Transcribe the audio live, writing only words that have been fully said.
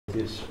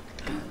This.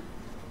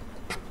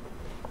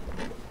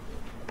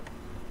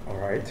 All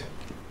right.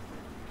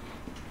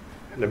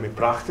 Let me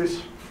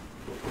practice.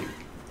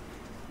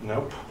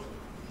 Nope.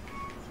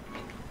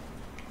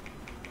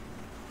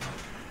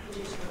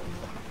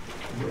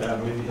 Yeah,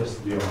 maybe it has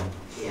to be on.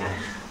 Yeah.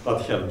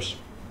 That helps.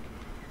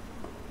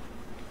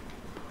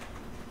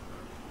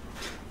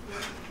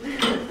 You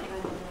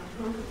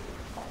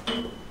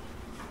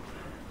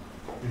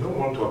don't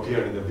want to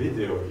appear in the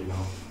video, you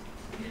know.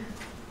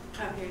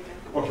 Oh, here you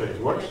go. Okay,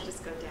 it works. Yeah,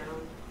 just go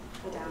down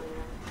there.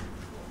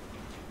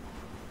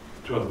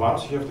 To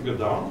advance, you have to go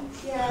down?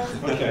 Yeah.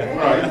 Okay, all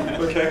right,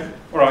 okay,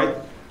 all right.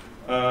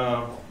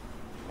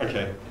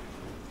 Okay.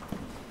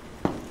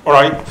 All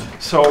right,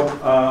 so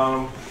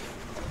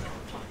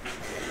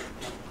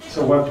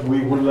what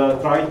we will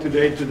try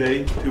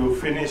today to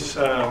finish,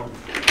 I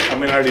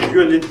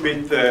review a little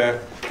bit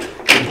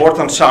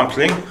important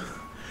sampling.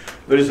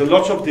 There is a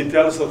lot of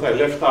details that I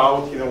left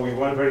out. You know, we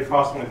went very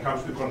fast when it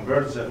comes to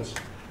convergence,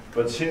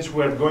 but since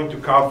we're going to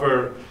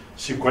cover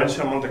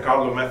sequential Monte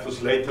Carlo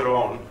methods later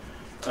on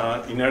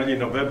in early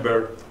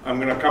November, I'm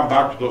going to come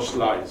back to those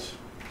slides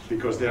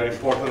because they are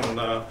important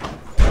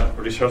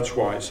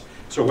research-wise.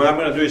 So what I'm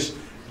going to do is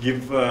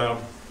give, the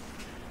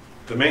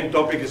main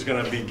topic is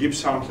going to be Gibbs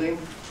sampling,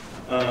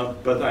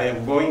 but I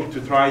am going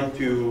to try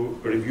to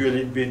review a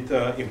little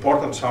bit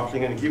important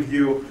sampling and give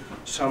you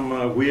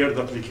some weird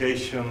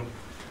application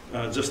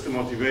just to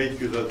motivate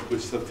you that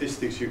with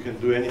statistics you can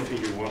do anything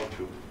you want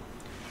to.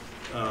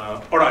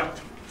 All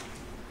right.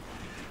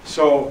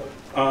 So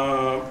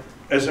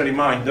as a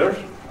reminder,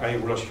 I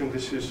will assume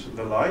this is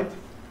the light.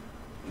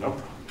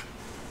 Nope.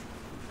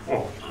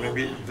 Oh,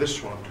 maybe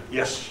this one.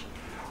 Yes.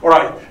 All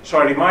right. So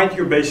I remind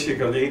you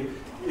basically,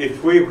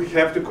 if we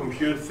have to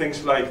compute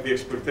things like the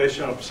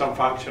expectation of some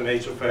function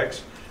h of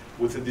x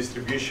with a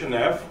distribution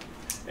f,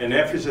 and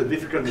f is a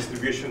difficult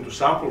distribution to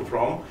sample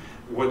from,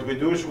 what we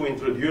do is we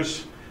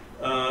introduce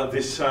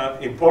this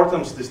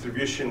importance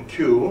distribution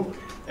q,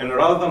 and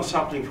rather than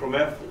sampling from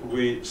f,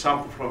 we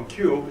sample from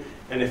q,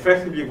 and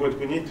effectively what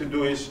we need to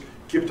do is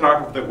keep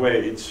track of the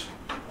weights.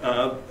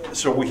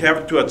 So we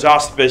have to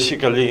adjust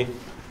basically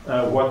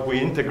what we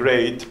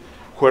integrate,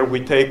 where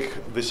we take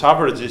these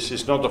averages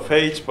is not of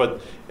h,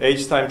 but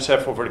h times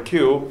f over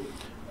q.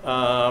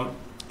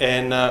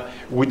 And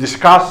we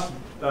discuss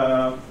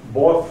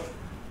both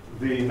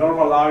the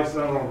normalized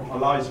and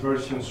normalized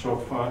versions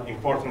of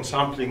important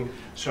sampling,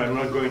 so I'm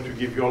not going to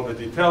give you all the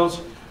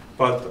details.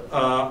 But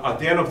at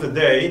the end of the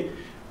day,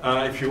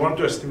 if you want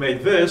to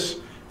estimate this,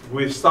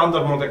 with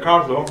standard Monte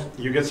Carlo,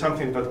 you get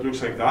something that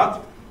looks like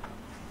that.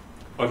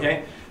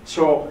 Okay,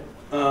 so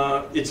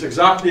it's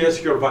exactly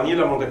as your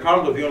vanilla Monte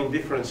Carlo. The only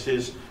difference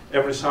is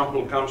every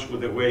sample comes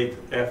with a weight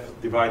f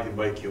divided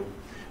by q.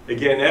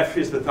 Again, f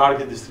is the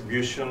target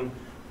distribution.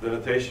 The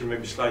notation may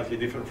be slightly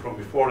different from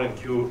before, and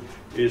q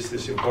is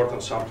this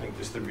important sampling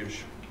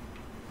distribution.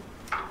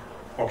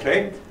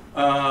 Okay,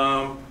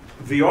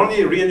 the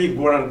only really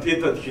guarantee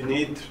that you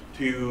need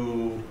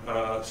to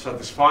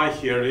satisfy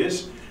here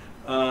is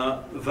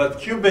that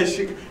q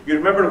basic, you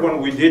remember when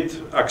we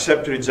did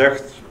accept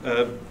reject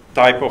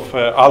type of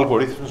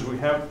algorithms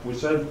we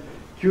said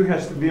q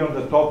has to be on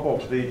the top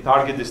of the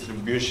target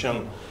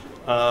distribution,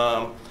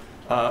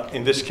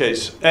 in this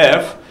case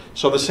f.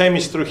 So the same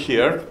is true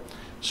here.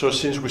 So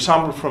since we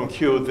sample from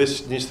q,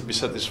 this needs to be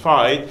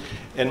satisfied,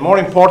 and more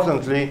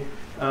importantly,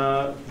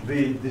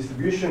 the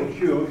distribution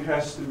q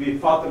has to be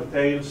fatter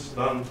tails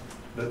than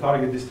the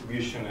target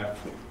distribution f.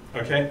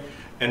 Okay,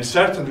 and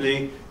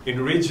certainly in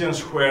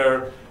regions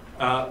where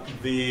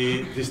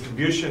the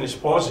distribution is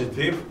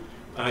positive,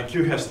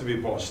 q has to be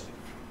positive.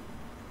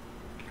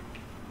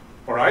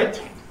 All right.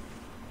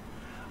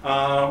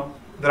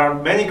 There are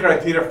many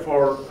criteria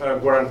for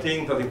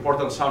guaranteeing that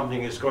important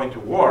sampling is going to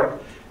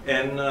work,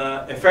 and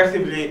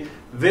effectively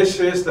this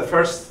is the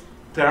first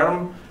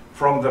term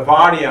from the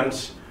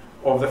variance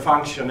of the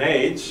function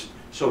h.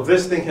 So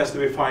this thing has to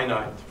be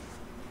finite.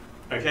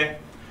 Okay.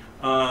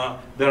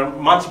 There are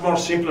much more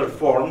simpler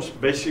forms.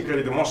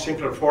 Basically, the most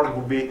simpler form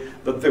would be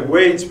that the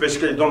weights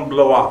basically don't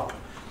blow up,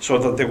 so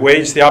that the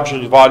weights, the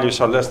absolute values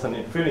are less than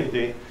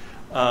infinity,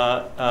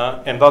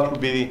 and that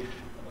would be,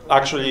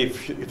 actually,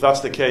 if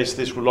that's the case,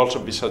 this will also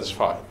be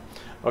satisfied.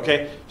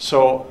 Okay,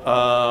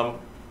 so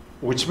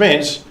which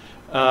means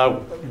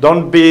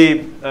don't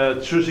be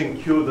choosing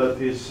q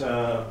that is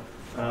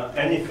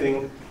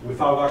anything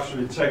without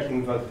actually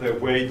checking that the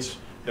weights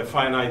have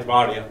finite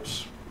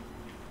variance.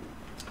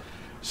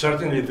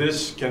 Certainly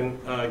this can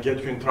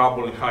get you in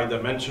trouble in high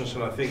dimensions,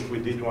 and I think we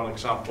did one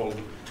example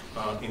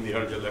in the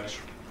earlier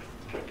lecture.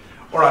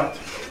 All right.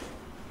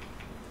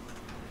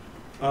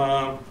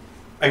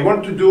 I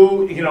want to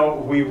do,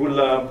 we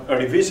will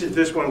revisit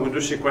this when we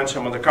do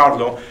sequential Monte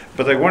Carlo,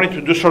 but I wanted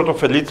to do sort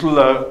of a little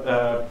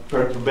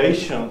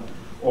perturbation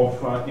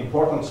of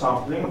important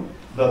sampling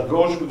that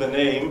goes with the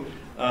name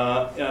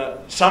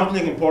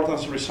sampling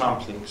importance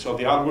resampling. So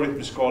the algorithm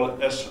is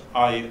called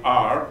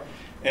SIR,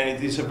 and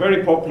it is a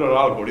very popular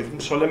algorithm.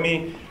 So let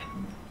me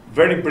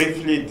very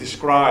briefly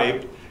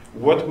describe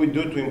what we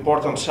do to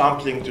important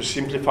sampling to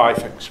simplify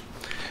things.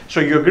 So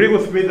you agree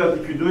with me that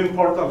if you do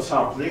important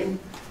sampling,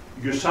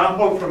 you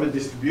sample from a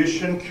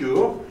distribution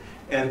Q,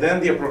 and then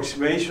the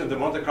approximation, the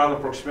Monte Carlo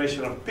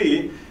approximation of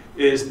P,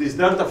 is this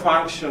delta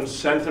function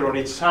centered on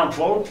each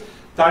sample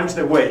times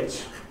the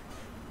weights,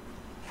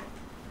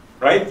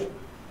 right?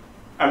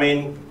 I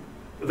mean,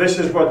 this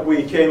is what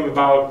we came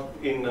about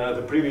in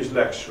the previous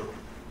lecture,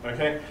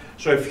 okay?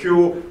 So if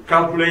you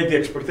calculate the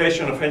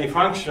expectation of any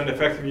function,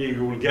 effectively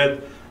you will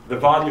get the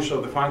values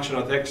of the function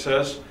at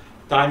xs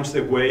times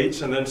the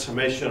weights and then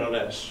summation on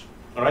s,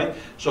 all right?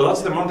 So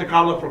that's the Monte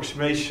Carlo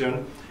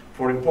approximation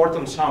for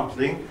important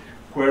sampling,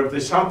 where the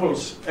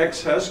samples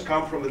xs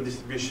come from the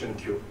distribution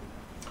Q.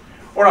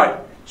 All right,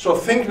 so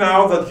think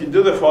now that you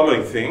do the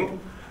following thing.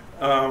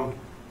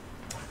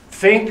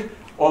 Think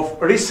of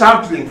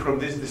resampling from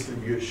this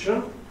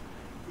distribution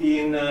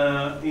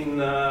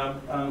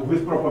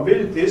with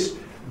probabilities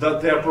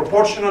that they are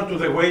proportional to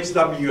the weights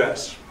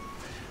Ws.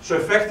 So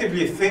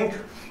effectively think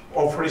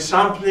of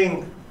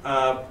resampling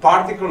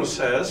particles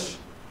S,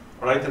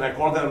 right, and I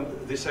call them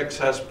this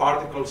XS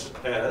particles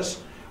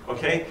S,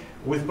 okay,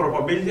 with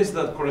probabilities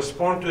that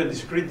correspond to a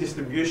discrete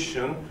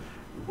distribution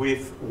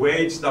with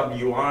weights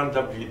W1,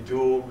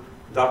 W2,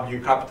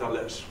 W capital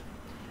S.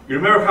 You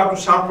remember how to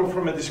sample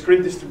from a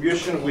discrete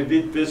distribution? We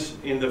did this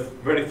in the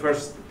very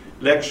first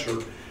lecture.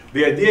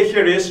 The idea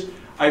here is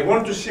I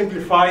want to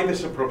simplify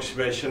this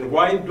approximation.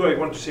 Why do I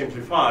want to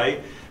simplify?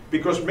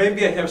 Because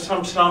maybe I have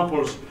some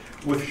samples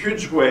with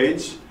huge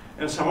weights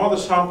and some other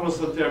samples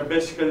that are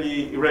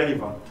basically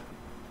irrelevant.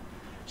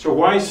 So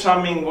why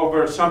summing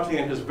over something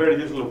that has very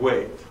little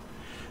weight?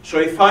 So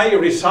if I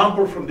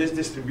resample from this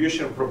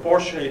distribution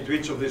proportionally to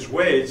each of these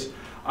weights,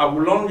 I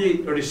will only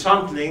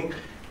resampling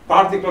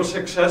particles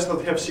XS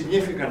that have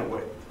significant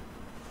weight.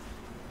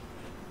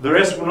 The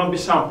rest will not be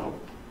sampled,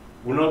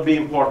 will not be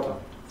important.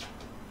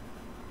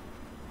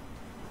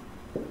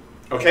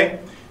 Okay?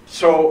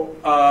 So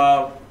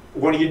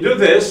when you do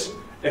this,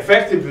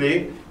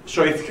 effectively,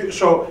 so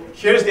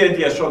here's the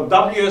idea. So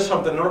Ws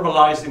have the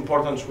normalized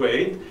importance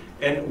weight,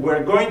 and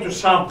we're going to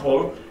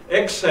sample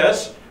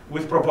XS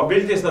with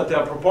probabilities that they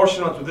are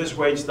proportional to this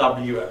weights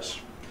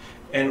Ws.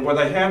 And what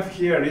I have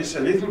here is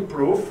a little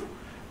proof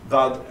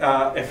that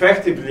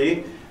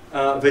effectively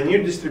the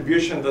new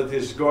distribution that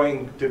is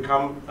going to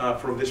come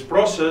from this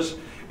process,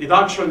 it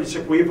actually is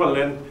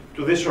equivalent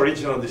to this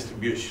original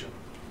distribution.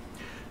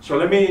 So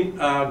let me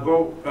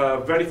go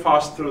very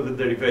fast through the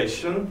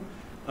derivation.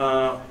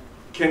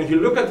 Can you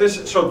look at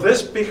this? So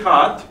this p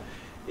hat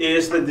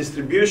is the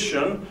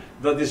distribution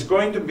that is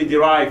going to be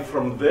derived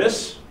from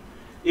this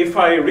if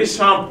I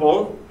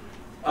resample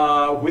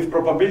with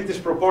probabilities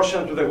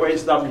proportional to the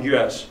weights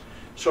Ws.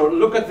 So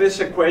look at this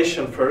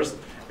equation first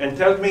and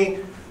tell me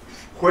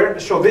where,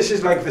 so this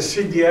is like the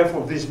CDF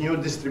of this new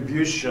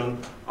distribution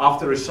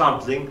after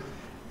resampling.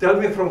 Tell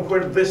me from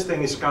where this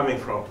thing is coming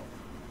from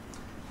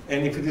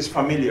and if it is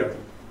familiar.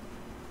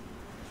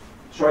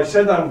 So I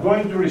said I'm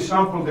going to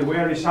resample the way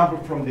I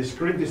resample from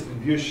discrete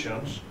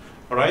distributions,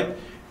 all right?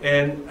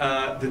 And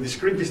the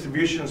discrete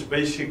distributions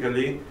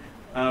basically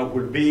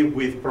will be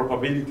with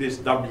probabilities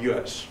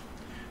Ws.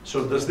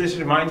 So does this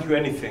remind you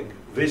anything?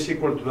 This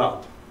equal to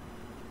that?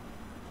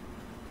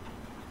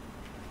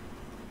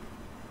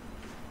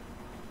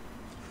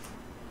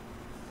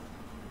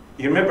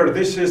 You remember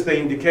this is the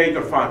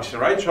indicator function,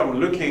 right? So I'm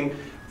looking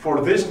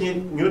for this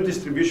new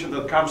distribution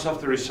that comes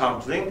after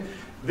resampling.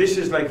 This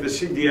is like the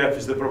CDF,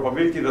 is the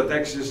probability that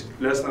X is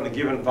less than a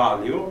given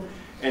value.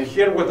 And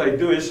here what I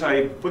do is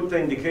I put the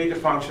indicator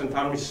function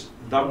times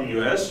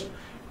Ws.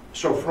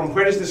 So from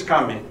where is this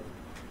coming?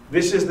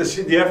 This is the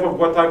CDF of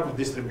what type of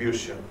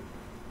distribution?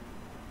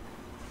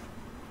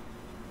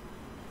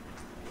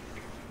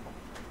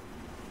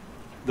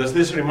 Does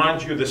this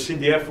remind you the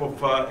CDF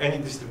of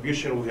any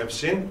distribution we have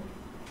seen?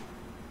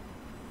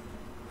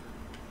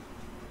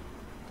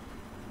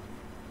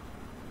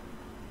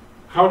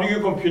 How do you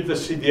compute the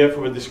CDF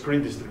of a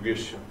discrete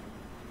distribution?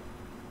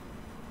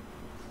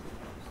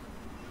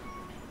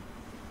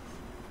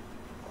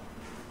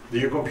 Do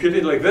you compute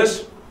it like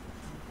this?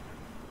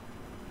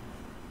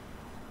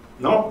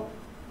 No?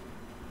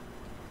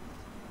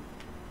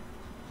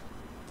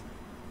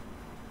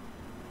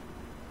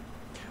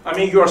 I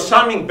mean, you are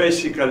summing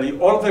basically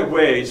all the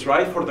weights,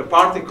 right, for the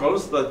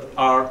particles that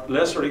are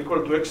less or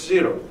equal to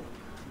x0.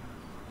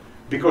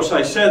 Because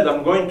I said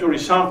I'm going to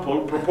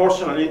resample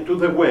proportionally to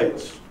the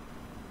weights.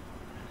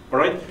 All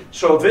right?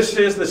 So this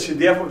is the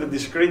CDF of the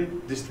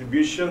discrete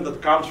distribution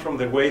that comes from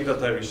the weight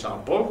that I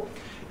resample.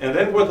 And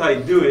then what I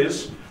do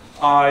is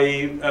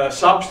I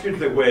substitute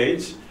the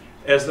weights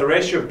as the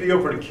ratio P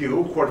over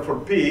Q, where for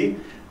P,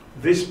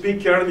 this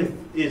P currently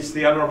is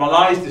the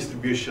anormalized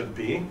distribution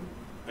P,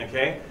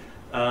 okay?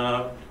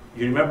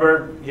 You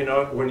remember, you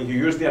know, when you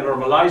use the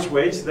anormalized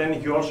weights,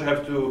 then you also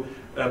have to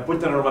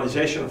put the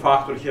normalization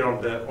factor here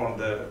on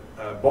the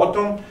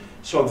bottom.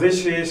 So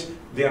this is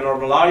the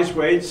anormalized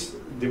weights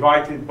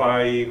divided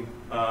by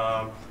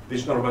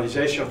this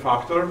normalization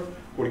factor,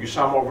 where you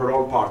sum over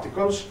all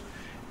particles.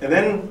 And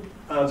then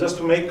just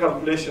to make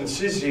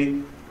calculations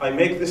easy, I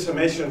make the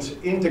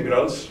summations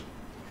integrals,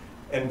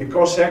 and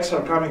because x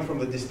are coming from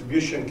the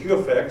distribution q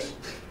of x,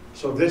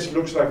 so this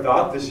looks like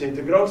that, this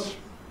integrals,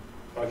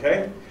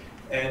 okay?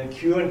 And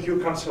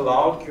q cancel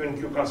out, q and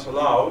q cancel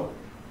out,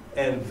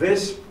 and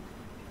this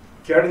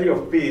curly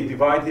of p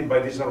divided by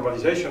this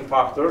normalization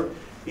factor,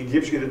 it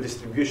gives you the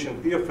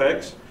distribution p of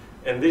x,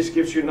 and this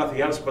gives you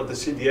nothing else but the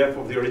CDF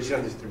of the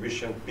original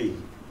distribution p.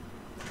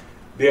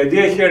 The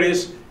idea here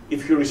is,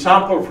 if you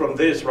resample from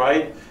this,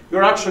 right,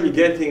 you're actually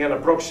getting an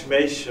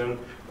approximation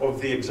of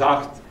the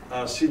exact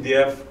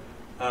CDF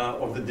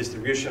of the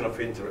distribution of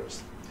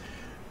interest.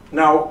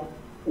 Now,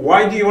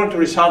 why do you want to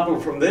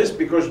resample from this?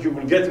 Because you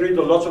will get rid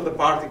of lots of the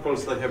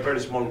particles that have very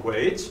small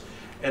weights,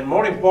 and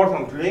more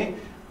importantly,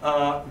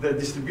 the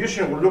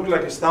distribution will look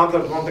like a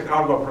standard Monte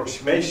Carlo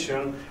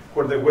approximation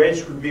where the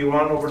weights would be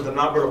 1 over the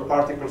number of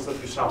particles that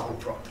you sample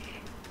from.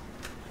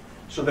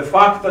 So the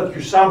fact that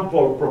you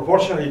sample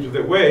proportionally to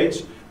the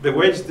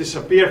weights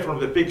disappear from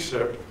the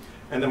picture,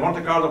 and the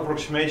Monte Carlo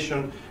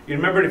approximation, you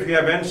remember if you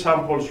have n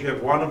samples, you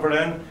have 1 over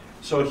n,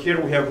 so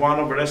here we have 1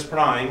 over s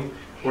prime,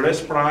 where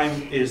s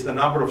prime is the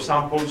number of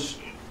samples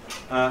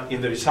in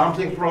the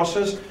resampling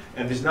process,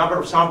 and this number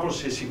of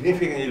samples is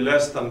significantly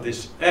less than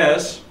this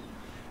s,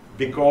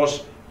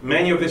 because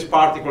many of these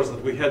particles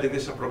that we had in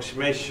this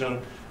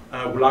approximation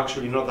will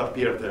actually not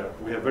appear there.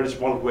 We have very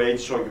small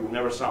weights, so you will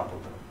never sample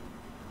them.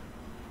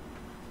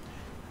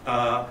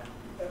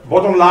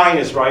 Bottom line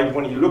is, right,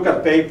 when you look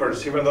at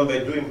papers, even though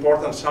they do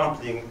important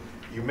sampling,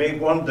 you may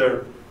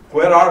wonder,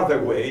 where are the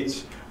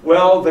weights?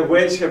 Well, the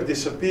weights have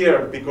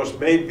disappeared because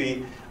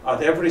maybe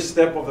at every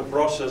step of the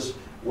process,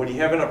 when you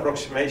have an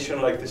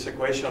approximation like this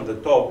equation on the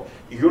top,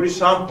 you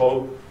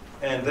resample,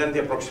 and then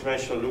the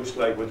approximation looks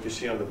like what you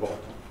see on the bottom.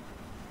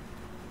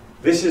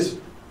 This is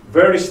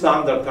very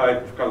standard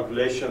type of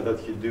calculation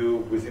that you do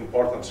with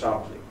important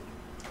sampling,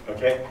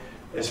 okay?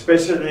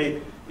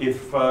 Especially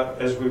if,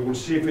 as we will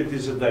see, if it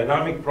is a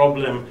dynamic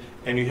problem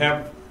and you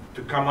have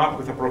to come up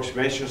with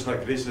approximations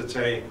like this, let's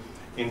say,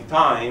 in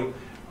time.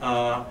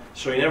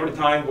 So in every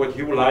time, what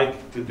you would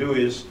like to do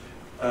is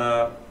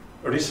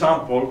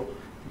resample,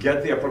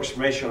 get the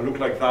approximation look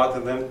like that,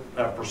 and then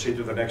proceed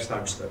to the next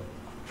time step.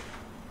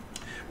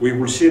 We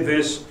will see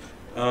this.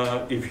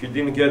 If you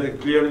didn't get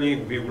it clearly,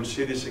 we will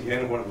see this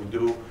again when we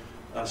do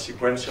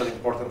sequential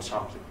important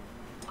sampling.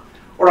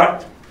 All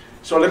right,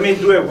 so let me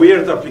do a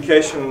weird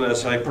application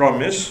as I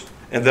promised,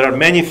 and there are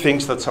many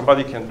things that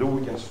somebody can do.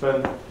 We can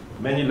spend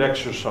many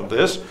lectures on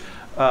this.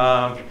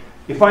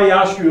 If I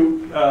ask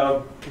you,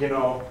 you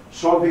know,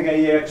 solving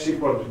AX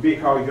equal to B,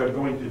 how you're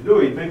going to do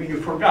it, maybe you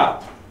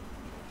forgot,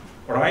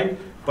 all right?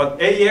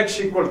 But AX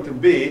equal to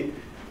B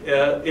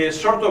is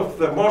sort of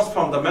the most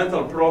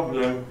fundamental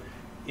problem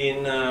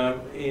in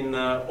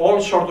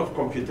all sort of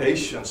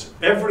computations.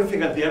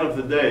 Everything at the end of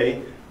the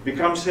day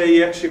becomes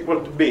AX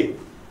equal to B.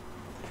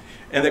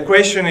 And the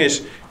question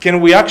is,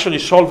 can we actually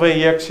solve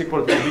AX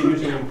equal to B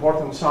using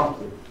important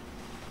sampling?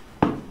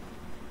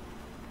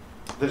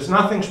 There's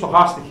nothing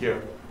stochastic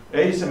here.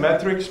 A is a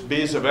matrix,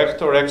 B is a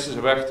vector, X is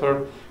a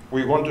vector.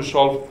 We want to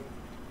solve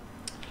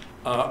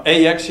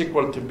AX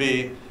equal to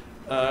B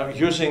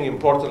using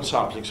important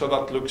sampling. So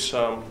that looks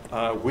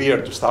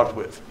weird to start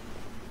with.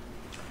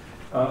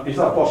 Is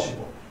that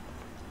possible?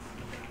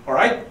 All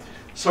right.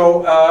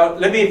 So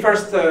let me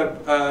first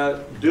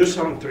do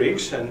some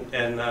tricks,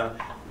 and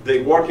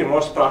they work in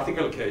most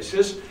practical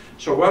cases.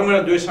 So what I'm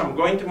going to do is I'm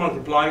going to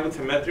multiply with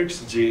a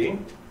matrix G,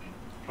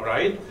 all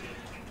right?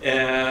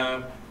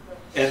 And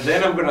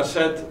then I'm going to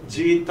set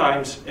G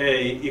times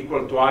A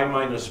equal to I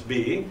minus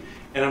B,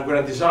 and I'm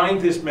going to design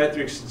this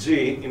matrix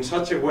G in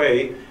such a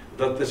way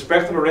that the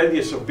spectral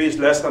radius of B is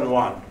less than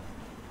 1.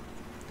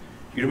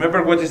 You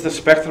remember what is the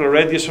spectral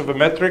radius of a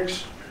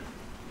matrix?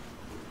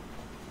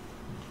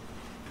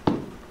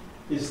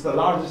 It's the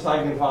largest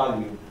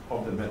eigenvalue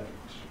of the matrix,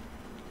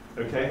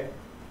 okay?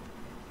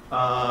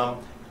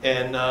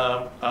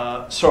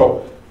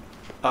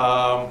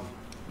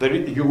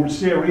 You will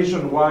see a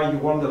reason why you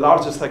want the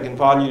largest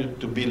eigenvalue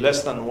to be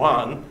less than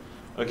 1,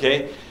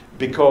 okay?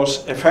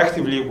 Because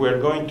effectively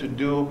we're going to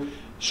do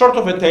sort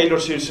of a Taylor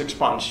series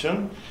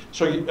expansion.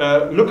 So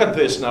look at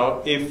this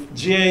now. If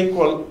GA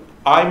equal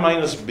I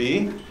minus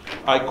B,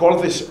 I call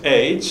this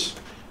H.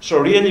 So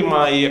really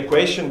my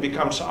equation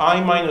becomes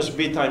I minus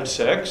B times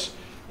X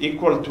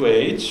equal to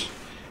H.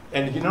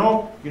 And you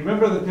know, you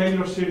remember the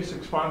Taylor series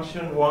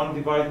expansion, 1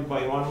 divided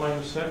by 1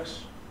 minus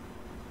X?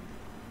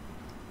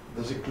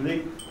 Does it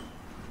click?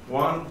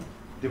 1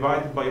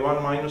 divided by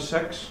 1 minus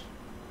X?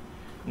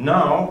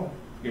 Now,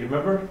 you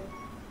remember?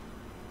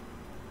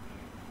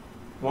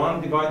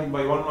 1 divided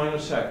by 1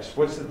 minus X.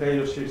 What's the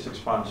Taylor series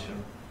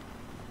expansion?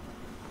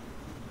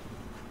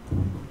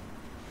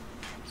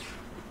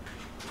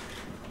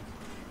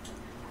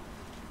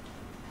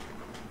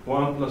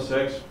 One plus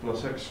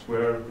x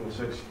squared plus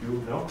x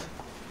cubed, no?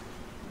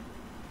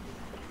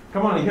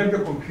 Come on, you have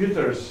your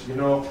computers, you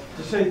know.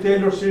 Just say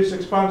Taylor series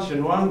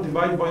expansion, 1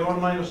 divided by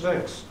 1 minus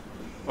x.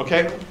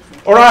 Okay?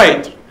 All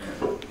right.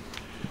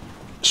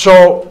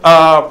 So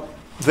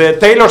the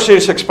Taylor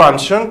series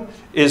expansion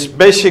is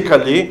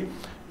basically,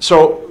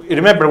 so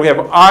remember we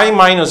have I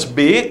minus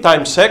B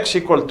times X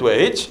equal to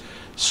H.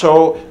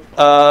 So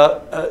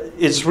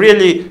it's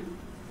really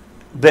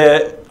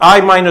the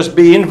I minus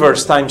B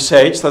inverse times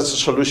H, that's the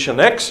solution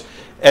X.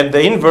 And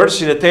the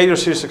inverse in the Taylor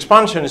series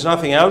expansion is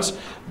nothing else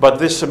but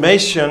this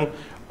summation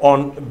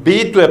on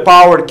B to the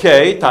power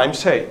K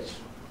times H.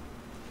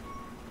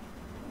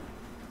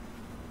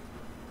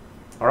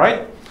 All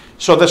right?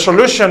 So the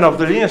solution of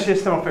the linear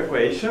system of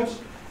equations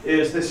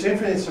is this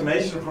infinite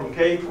summation from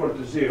K equal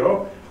to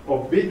 0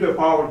 of B to the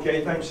power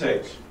K times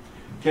H.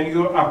 Can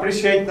you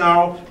appreciate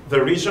now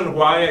the reason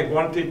why I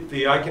wanted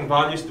the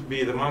eigenvalues to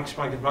be, the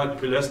maximum eigenvalue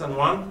to be less than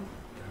 1?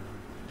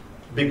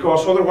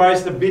 Because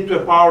otherwise the B to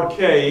the power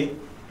K,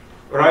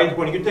 right,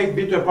 when you take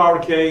B to the power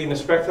K in a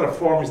spectral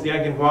form is the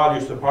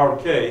eigenvalues to the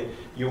power K,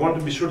 you want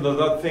to be sure that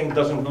that thing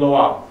doesn't blow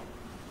up.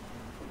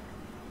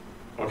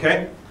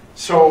 Okay?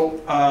 So,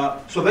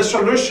 so the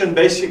solution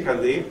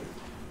basically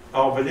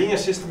of a linear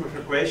system of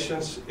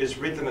equations is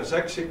written as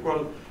X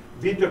equal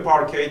B to the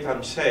power K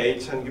times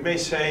H, and you may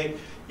say,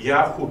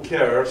 yeah, who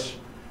cares?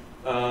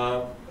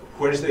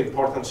 Where is the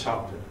important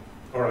sampling?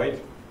 All right,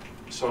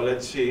 so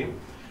let's see.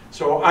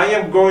 So I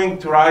am going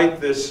to write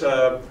this,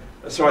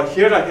 so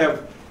here I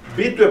have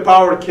B to the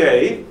power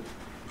K.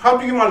 How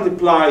do you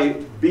multiply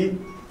B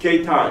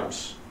K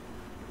times?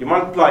 You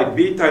multiply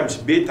B times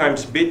B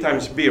times B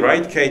times B,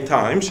 right? K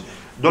times.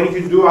 Don't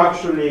you do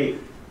actually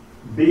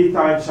B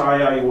times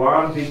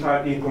I1, B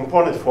times in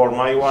component form,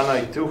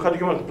 I1, I2? How do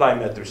you multiply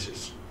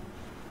matrices?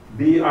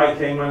 B I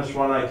K minus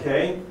 1 I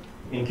K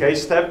in K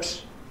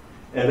steps,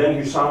 and then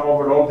you sum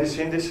over all these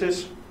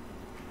indices.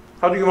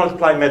 How do you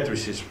multiply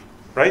matrices?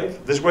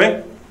 Right? This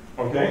way?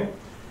 Okay.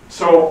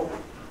 So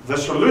the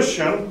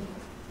solution,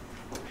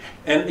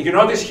 and you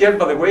notice here,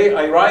 by the way,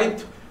 I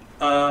write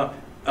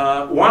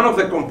one of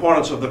the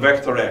components of the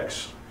vector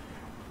X.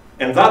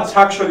 And that's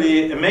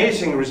actually an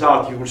amazing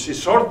result you will see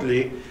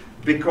shortly,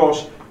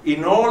 because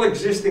in all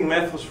existing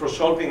methods for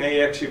solving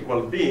AX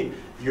equal B,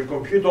 you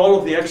compute all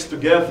of the X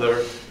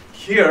together.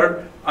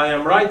 Here, I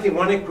am writing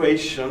one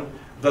equation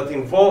that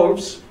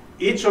involves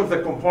each of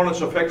the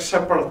components of X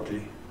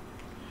separately.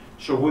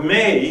 So we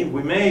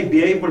may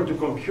be able to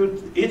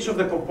compute each of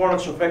the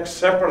components of X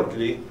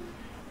separately,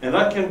 and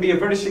that can be a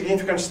very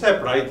significant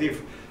step, right?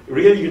 If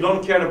really you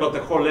don't care about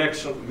the whole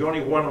X, you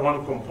only want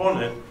one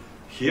component,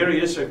 here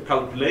is a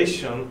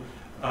calculation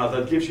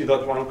that gives you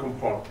that one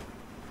component.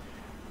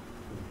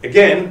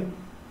 Again,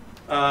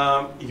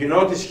 you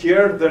notice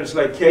here there's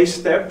like K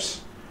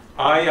steps,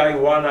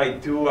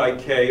 I1, I2,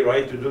 IK,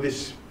 right, to do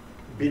this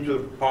B to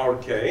the power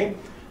K.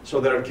 So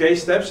there are K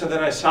steps, and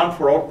then I sum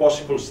for all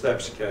possible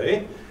steps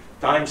K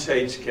times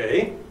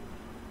HK,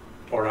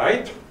 all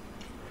right?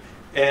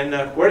 And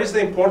where is the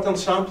important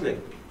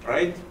sampling,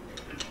 right?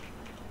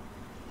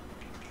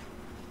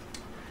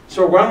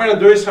 So what I'm going to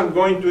do is I'm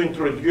going to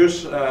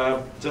introduce,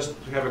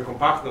 just to have a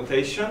compact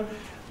notation,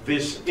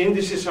 these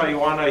indices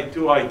I1,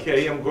 I2,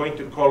 IK, I'm going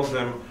to call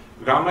them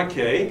gamma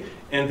K,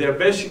 and they're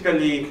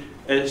basically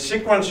a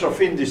sequence of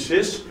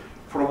indices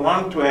from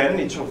 1 to n,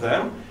 each of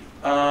them,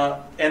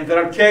 and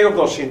there are K of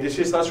those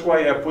indices, that's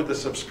why I put the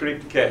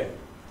subscript K,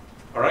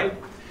 all right?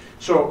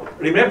 So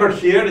remember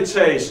here it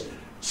says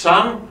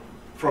sum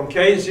from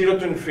K0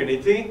 to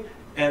infinity,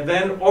 and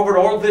then over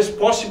all these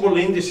possible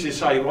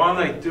indices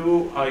I1,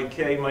 I2,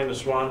 IK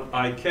minus 1,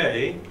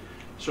 IK.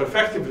 So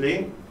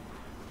effectively,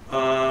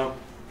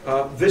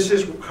 this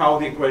is how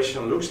the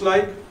equation looks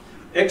like.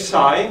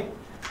 Xi,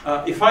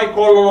 if I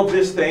call all of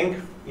this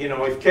thing, you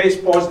know, if K is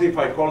positive,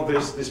 I call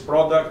this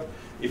product.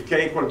 If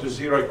K equal to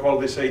 0, I call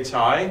this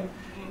Hi.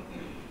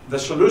 The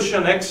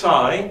solution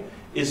Xi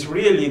is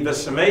really the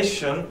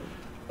summation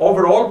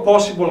over all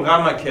possible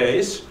gamma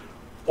Ks,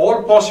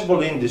 all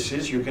possible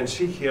indices, you can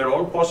see here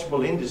all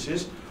possible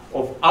indices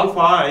of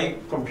alpha I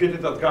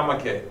computed at gamma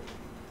K,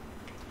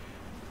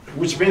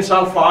 which means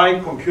alpha I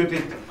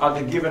computed at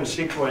a given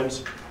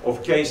sequence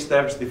of K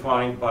steps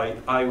defined by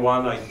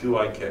I1,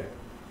 I2, IK.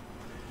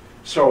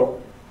 So,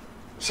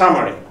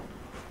 summary.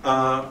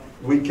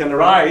 We can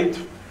write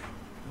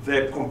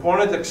the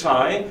component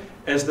Xi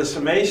as the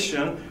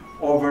summation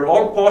over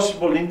all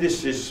possible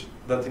indices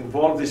that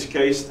involve these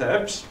K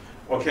steps,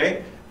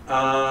 okay?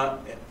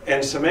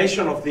 And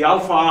summation of the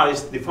alpha I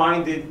is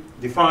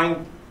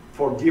defined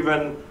for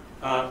given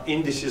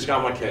indices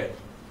gamma K,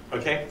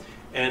 okay?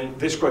 And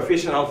this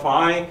coefficient alpha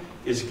I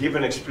is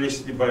given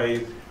explicitly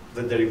by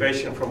the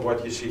derivation from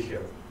what you see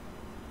here.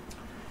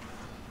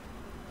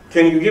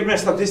 Can you give me a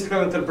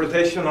statistical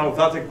interpretation of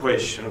that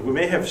equation? We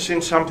may have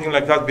seen something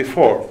like that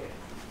before.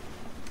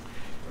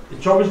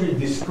 It's obviously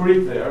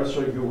discrete there, so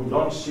you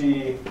don't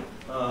see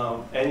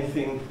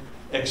anything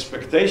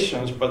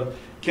expectations, but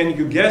can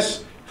you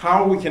guess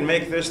how we can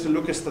make this to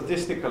look a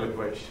statistical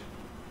equation?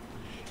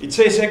 It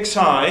says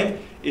Xi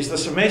is the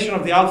summation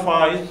of the alpha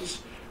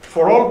i's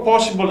for all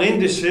possible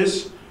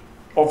indices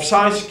of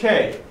size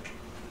K.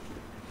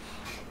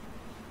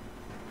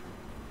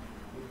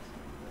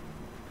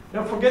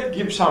 Now forget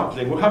Gibbs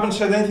sampling. We haven't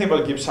said anything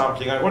about Gibbs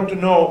sampling. I want to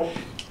know,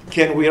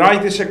 can we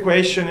write this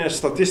equation in a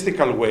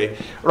statistical way?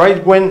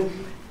 Right?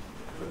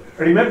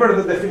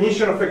 Remember the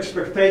definition of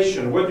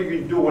expectation. What do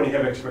you do when you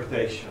have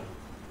expectation?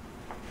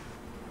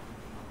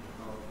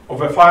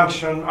 Of a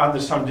function under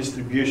some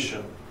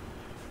distribution.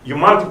 You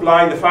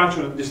multiply the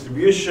function of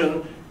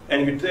distribution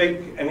and you take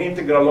an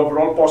integral over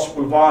all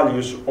possible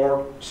values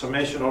or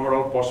summation over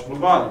all possible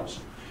values.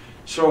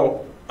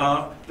 So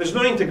there's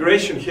no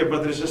integration here,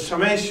 but there's a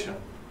summation.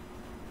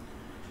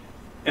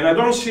 And I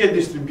don't see a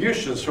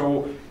distribution,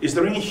 so is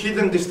there any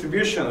hidden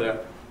distribution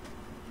there?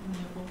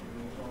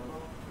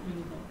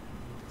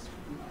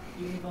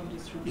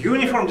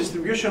 Uniform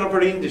distribution over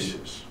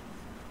indices.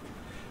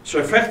 So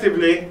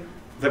effectively,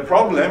 the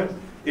problem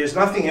is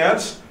nothing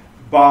else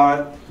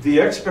but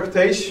the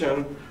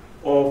expectation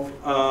of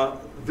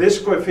this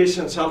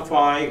coefficients alpha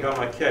I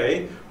gamma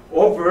k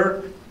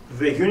over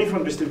the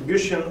uniform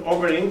distribution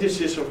over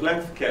indices of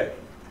length k.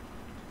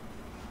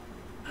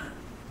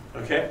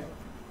 Okay?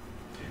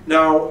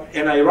 Now,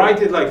 and I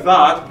write it like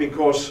that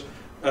because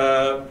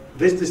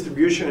this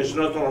distribution is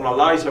not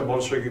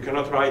normalizable, so you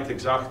cannot write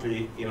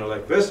exactly,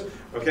 like this.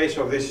 Okay,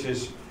 so this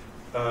is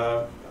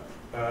the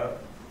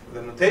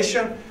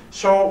notation.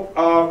 So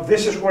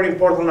this is where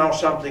important now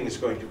sampling is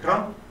going to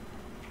come.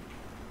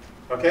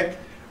 Okay,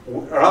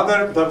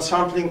 rather than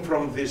sampling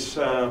from this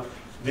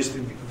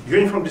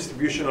uniform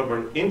distribution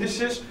over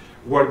indices,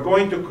 we're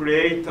going to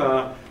create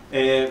a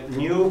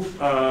new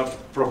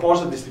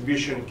proposal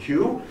distribution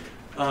Q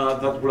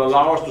that will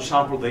allow us to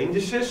sample the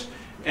indices,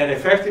 and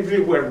effectively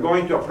we're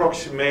going to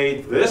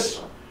approximate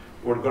this.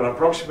 We're going to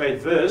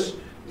approximate this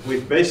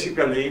with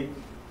basically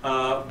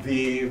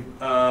the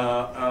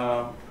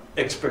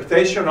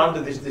expectation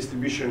under this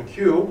distribution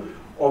Q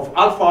of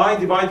alpha I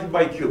divided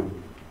by Q.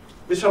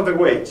 These are the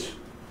weights.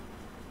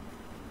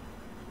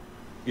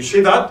 You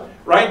see that,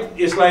 right?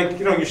 It's like,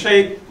 you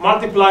say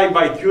multiply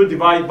by Q,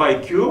 divide by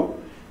Q.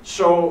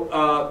 So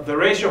the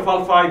ratio of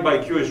alpha I by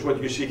Q is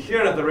what you see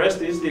here, and the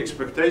rest is the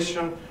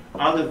expectation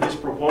under this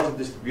proposed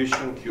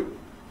distribution Q.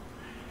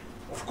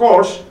 Of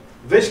course,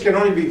 this can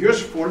only be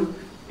useful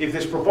if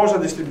this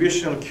proposed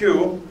distribution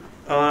Q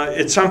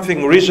it's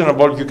something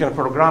reasonable you can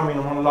program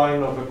in one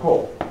line of the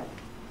code.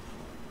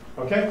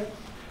 Okay?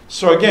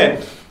 So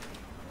again,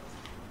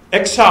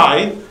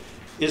 xi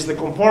is the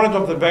component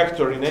of the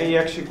vector in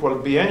ax equal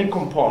b any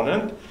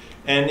component,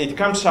 and it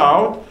comes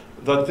out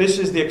that this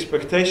is the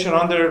expectation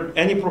under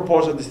any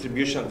proposed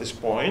distribution at this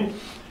point.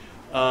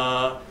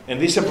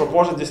 And this is a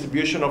proposed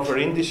distribution over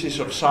indices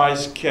of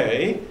size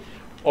k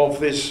of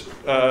this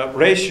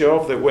ratio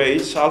of the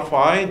weights alpha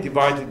I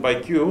divided by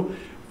q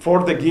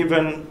for the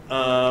given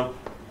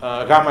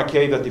gamma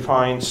k that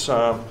defines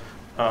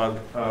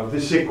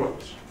this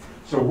sequence.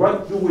 So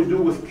what do we do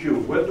with q?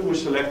 What do we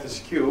select as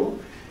q?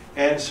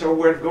 And so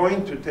we're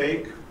going to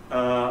take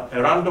a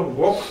random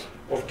walk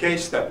of k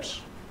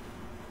steps.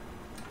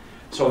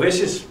 So this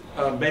is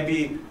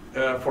maybe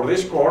for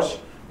this course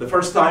the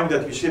first time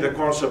that you see the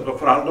concept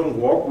of random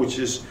walk, which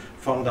is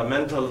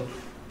fundamental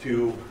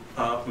to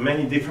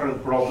many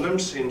different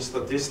problems in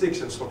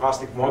statistics and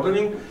stochastic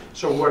modeling.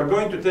 So we're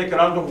going to take a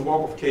random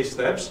walk of k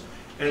steps.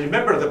 And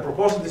remember, the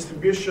proposed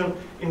distribution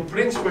in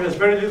principle has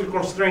very little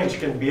constraints,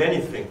 can be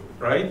anything,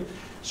 right?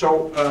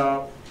 So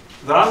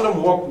the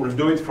random walk will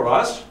do it for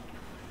us.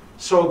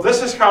 So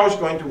this is how it's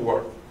going to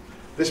work.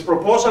 This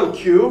proposal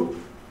Q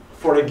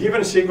for a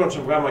given sequence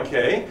of gamma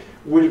k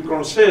will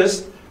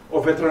consist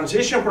of a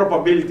transition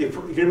probability.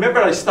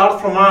 Remember, I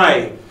start from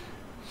I.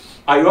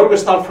 I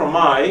always start from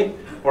I,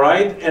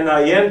 right? And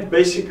I end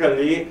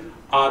basically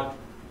at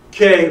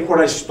k where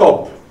I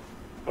stop,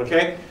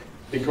 okay?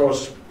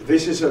 Because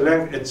this is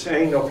a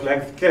chain of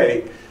length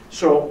k.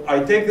 So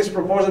I take this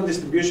proposal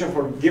distribution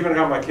for given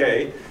gamma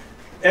k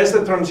as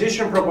the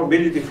transition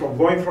probability from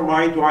going from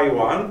I to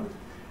I1,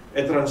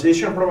 a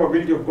transition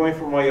probability of going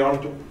from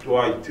I1 to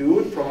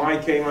I2, from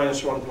Ik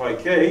minus 1 to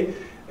Ik,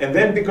 and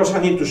then because I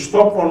need to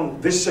stop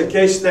on this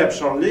k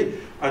steps only,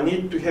 I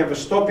need to have a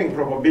stopping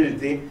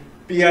probability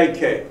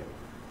Pik.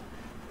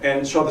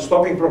 And so the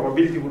stopping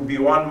probability would be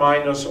 1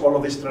 minus all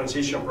of these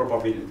transition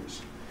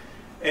probabilities.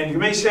 And you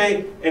may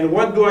say, and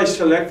what do I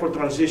select for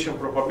transition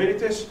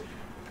probabilities?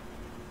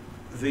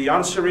 The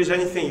answer is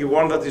anything you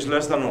want that is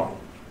less than 1. All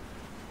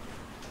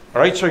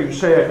right, so you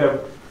say I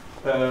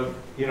have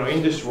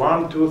index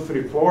 1, 2,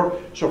 3, 4.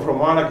 So from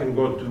 1 I can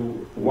go to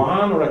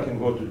 1, or I can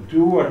go to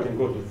 2, or I can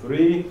go to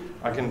 3,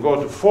 I can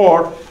go to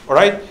 4. All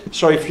right,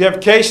 so if you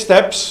have k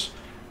steps,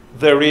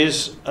 there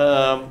is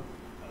a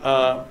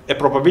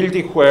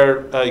probability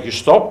where you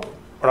stop,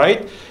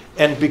 right?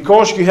 And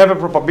because you have a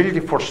probability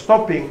for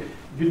stopping,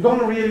 you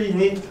don't really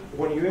need,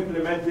 when you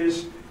implement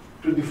this,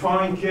 to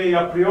define k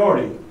a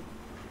priori.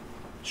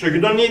 So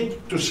you don't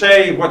need to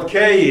say what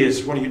k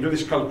is when you do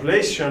this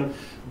calculation,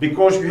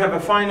 because you have a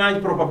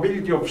finite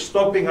probability of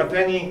stopping at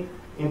any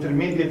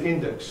intermediate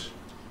index.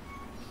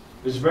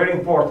 It's very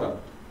important.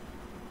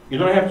 You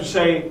don't have to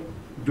say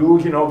do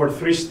over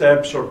 3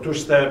 steps or 2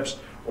 steps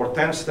or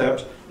 10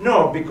 steps.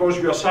 No, because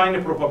you assign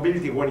a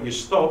probability when you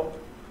stop,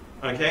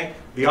 okay,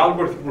 the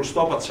algorithm will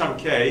stop at some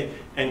k,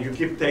 and you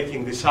keep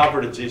taking these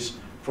averages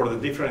for the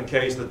different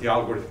k's that the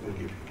algorithm will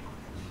give you.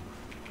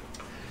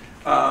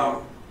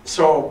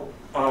 So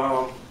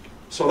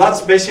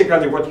that's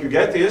basically what you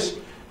get is,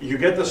 you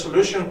get the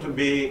solution to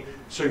be,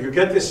 so you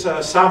get these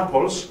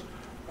samples,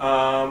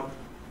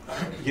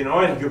 you know,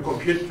 and you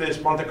compute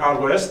this Monte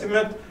Carlo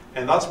estimate,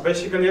 and that's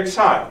basically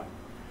xi.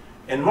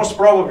 And most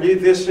probably,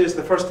 this is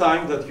the first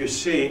time that you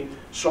see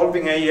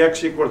solving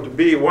AX equal to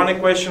B, one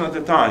equation at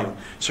a time.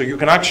 So you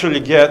can actually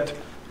get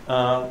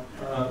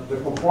the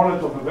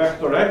component of a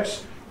vector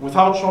x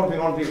without solving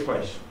all the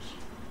equations.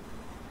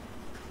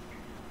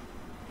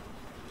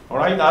 All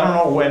right, I don't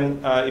know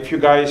when, if you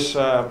guys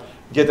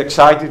get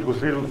excited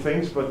with little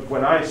things, but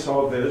when I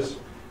saw this,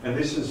 and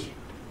this is,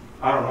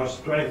 I don't know, it's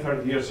 20,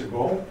 30 years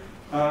ago,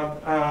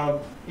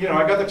 you know,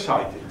 I got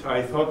excited.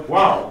 I thought,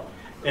 wow.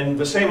 And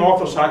the same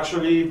authors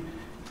actually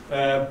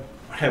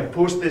have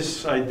pushed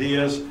these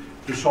ideas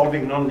to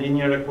solving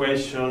nonlinear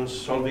equations,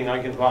 solving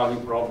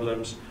eigenvalue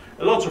problems,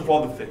 and lots of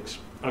other things,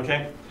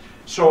 okay?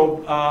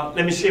 So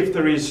let me see if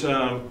there is,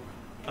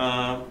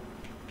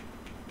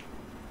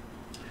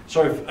 so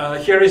if,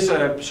 here is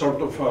a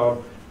sort of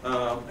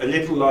a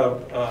little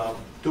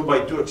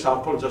 2x2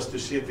 example just to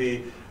see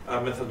the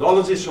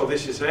methodology. So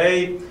this is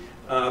A,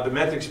 the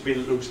matrix B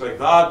looks like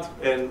that,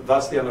 and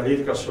that's the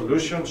analytical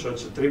solution, so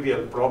it's a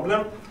trivial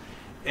problem.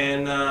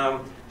 And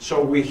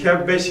so we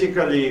have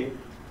basically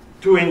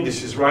two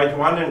indices, right,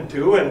 1 and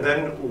 2, and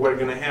then we're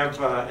going to have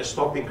a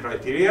stopping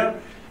criteria.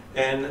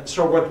 And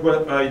so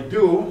what I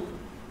do,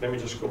 let me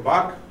just go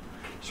back.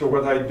 So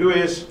what I do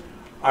is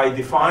I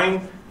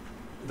define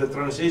the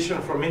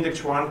transition from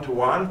index 1 to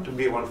 1 to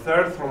be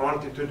 1/3, from 1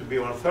 to 2 to be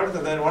 1/3,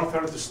 and then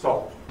 1/3 to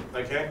stop,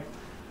 okay?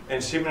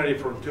 And similarly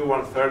from 2,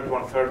 1/3,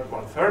 1/3,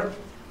 1/3.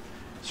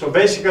 So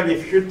basically,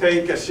 if you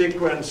take a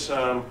sequence,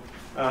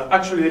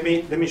 actually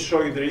let me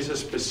show you there is a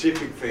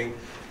specific thing.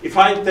 If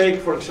I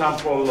take, for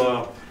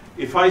example,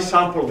 if I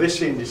sample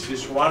this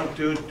indices 1,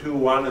 2, 2,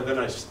 1, and then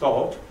I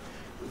stop,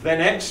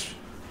 then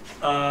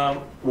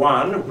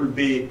x1 will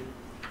be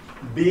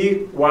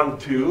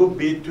B12,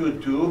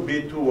 B22,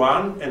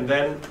 B21, and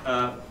then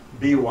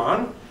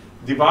B1,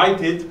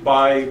 divided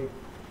by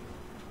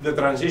the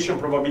transition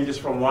probabilities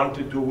from 1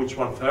 to 2, which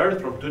 1/3,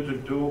 from 2 to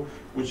 2,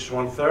 which is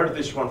 1/3,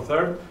 this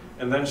 1/3,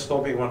 and then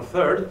stopping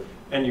 1/3,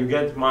 and you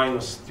get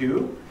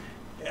 -2.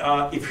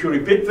 If you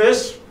repeat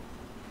this,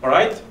 all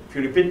right, if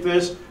you repeat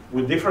this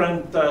with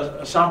different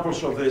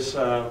samples of this,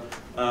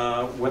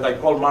 what I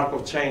call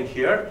Markov chain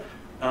here,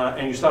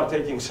 and you start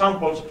taking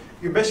samples,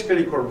 you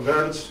basically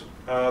converge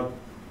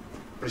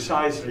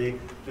precisely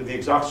to the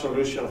exact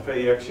solution of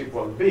AX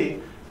equal B,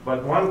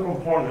 but one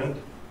component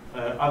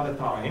at a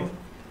time.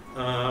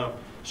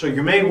 So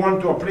you may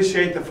want to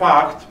appreciate the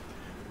fact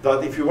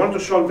that if you want to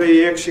solve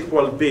AX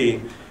equal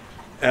B,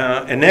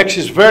 and X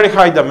is very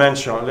high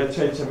dimensional, let's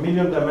say it's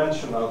 1,000,000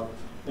 dimensional,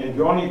 and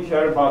you only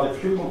care about a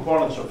few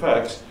components of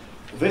X,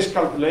 this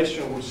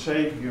calculation will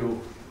save you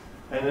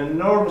an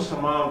enormous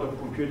amount of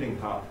computing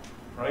time,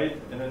 right?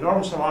 An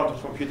enormous amount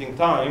of computing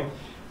time.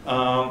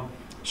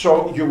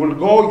 So you will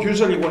go,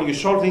 usually when you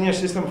solve linear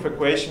system of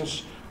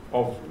equations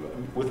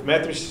with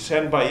matrices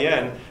n by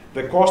n,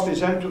 the cost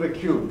is n to the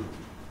cube,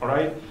 all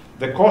right?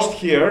 The cost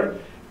here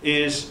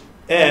is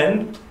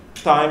n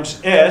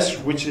times s,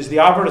 which is the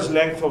average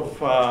length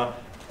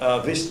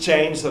of these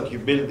chains that you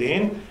build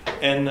in,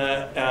 and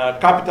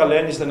capital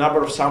N is the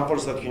number of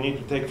samples that you need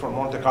to take from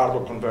Monte Carlo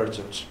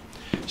convergence.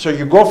 So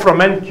you go from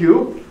n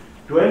cubed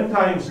to n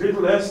times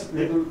little s,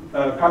 little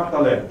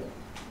capital N.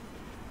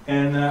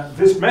 And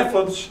these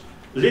methods,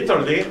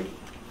 literally,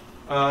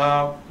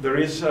 there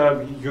is,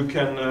 you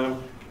can,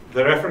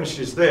 the reference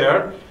is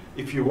there.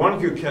 If you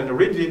want, you can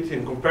read it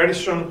in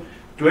comparison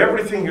to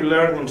everything you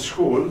learn in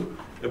school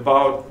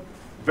about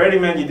very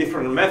many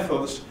different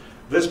methods.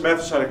 These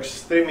methods are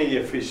extremely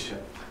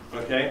efficient,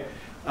 okay?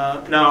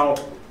 Now,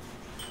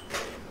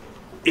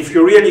 if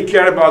you really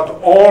care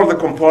about all the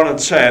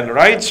components n,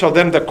 right? So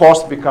then the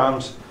cost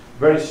becomes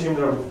very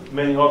similar to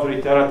many other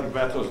iterative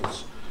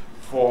methods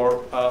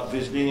for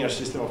this linear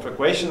system of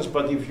equations.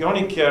 But if you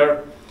only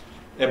care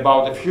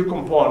about a few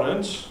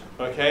components,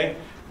 okay,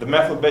 the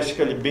method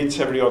basically beats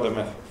every other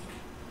method.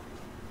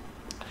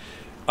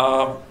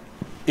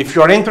 If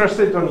you're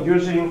interested in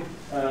using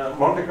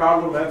Monte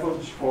Carlo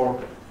methods for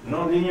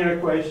nonlinear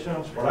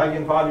equations, for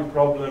eigenvalue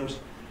problems,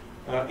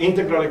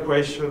 integral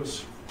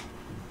equations,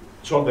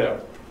 it's all there,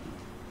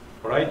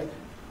 all right?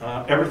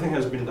 Everything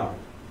has been done.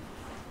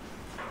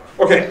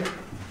 Okay.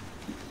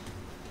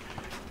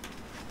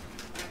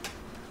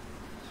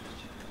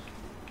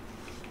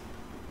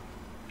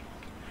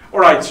 All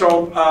right,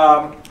 so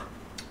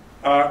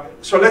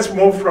so let's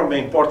move from the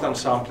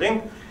importance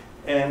sampling,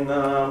 and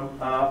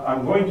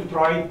I'm going to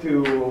try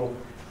to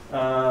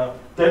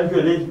tell you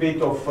a little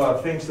bit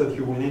of things that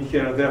you will need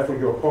here and there for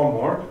your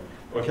homework.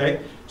 Okay,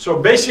 so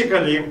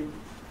basically,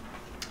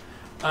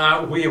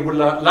 we would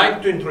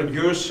like to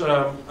introduce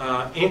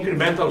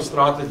incremental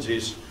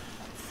strategies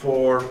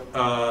for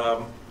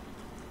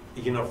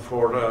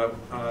for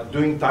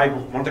doing type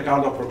of Monte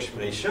Carlo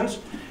approximations.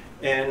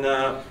 And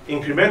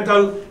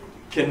incremental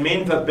can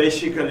mean that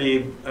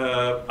basically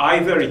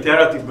either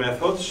iterative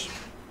methods,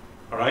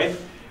 all right,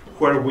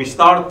 where we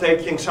start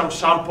taking some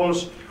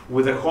samples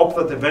with the hope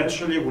that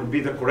eventually will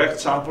be the correct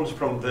samples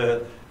from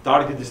the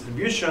target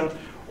distribution,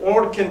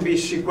 or can be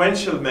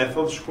sequential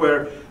methods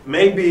where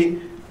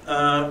maybe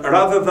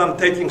rather than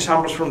taking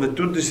samples from the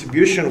two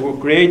distributions, we'll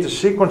create a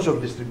sequence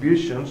of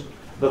distributions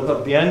that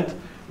at the end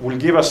will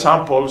give us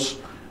samples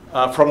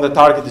from the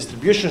target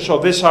distribution. So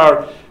these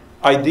are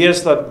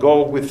ideas that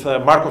go with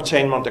Markov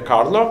chain Monte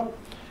Carlo,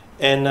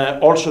 and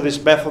also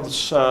these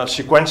methods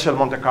sequential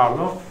Monte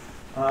Carlo.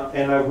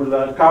 And I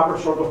will cover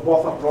sort of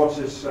both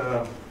approaches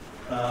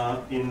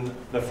in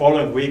the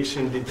following weeks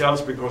in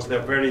details because they're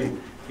very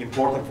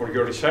important for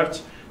your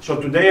research. So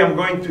today I'm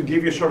going to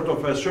give you sort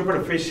of a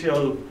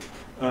superficial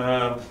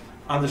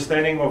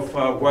understanding of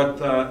what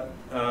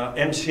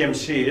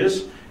MCMC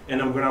is,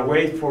 and I'm going to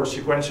wait for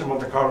sequential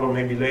Monte Carlo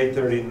maybe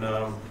later in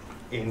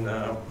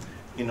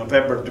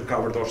November to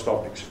cover those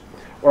topics.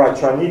 All right,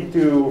 so I need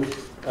to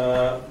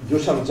do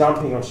some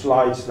jumping on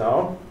slides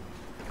now.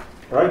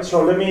 All right,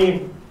 so let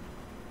me,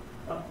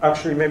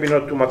 actually maybe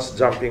not too much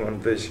jumping on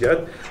this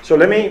yet. So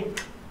let me,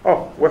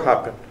 oh, what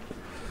happened?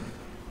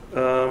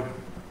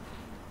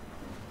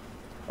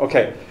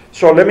 Okay,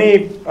 so let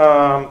me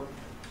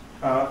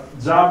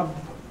jump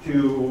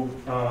to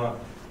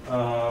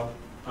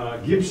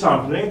Gibbs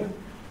sampling,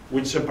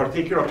 which is a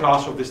particular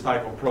class of this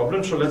type of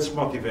problem. So let's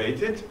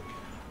motivate it.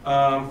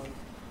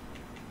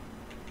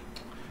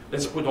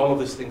 Let's put all of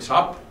these things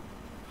up.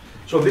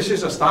 So this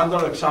is a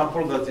standard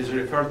example that is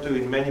referred to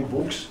in many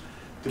books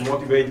to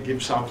motivate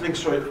Gibbs sampling.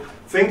 So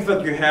think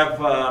that you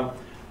have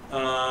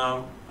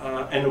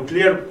a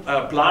nuclear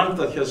plant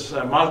that has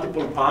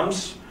multiple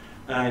pumps.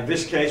 In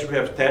this case, we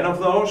have 10 of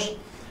those.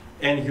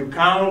 And you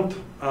count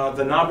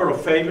the number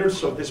of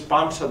failures of these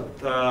pumps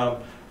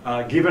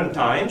at given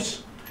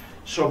times.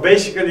 So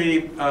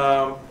basically,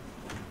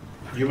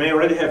 you may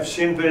already have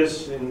seen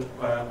this in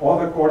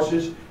other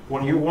courses.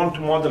 When you want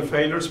to model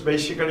failures,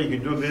 basically you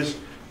do this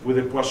with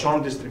a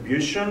Poisson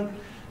distribution.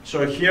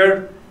 So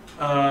here,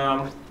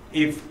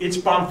 if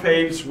each pump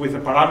fails with a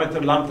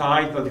parameter lambda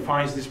I that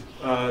defines this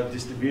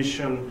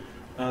distribution,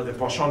 the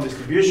Poisson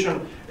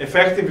distribution,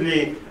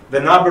 effectively the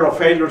number of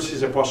failures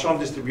is a Poisson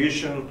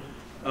distribution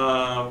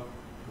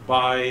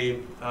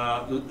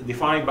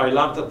defined by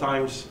lambda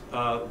times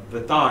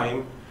the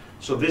time.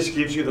 So this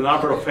gives you the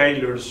number of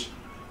failures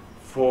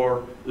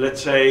for,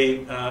 let's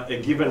say, a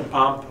given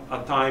pump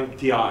at time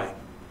Ti.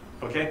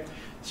 Okay?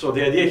 So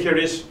the idea here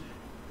is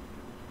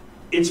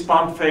each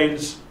pump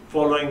fails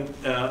following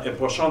a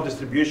Poisson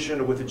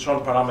distribution with its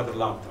own parameter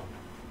lambda.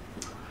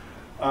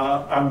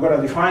 I'm going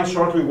to define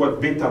shortly what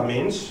beta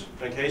means.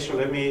 Okay, so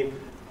let me,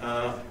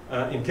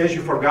 in case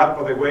you forgot,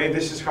 by the way,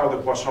 this is how the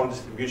Poisson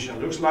distribution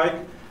looks like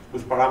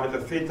with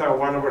parameter theta,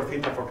 1 over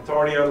theta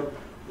factorial,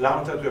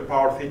 lambda to the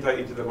power theta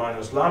e to the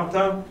minus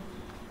lambda.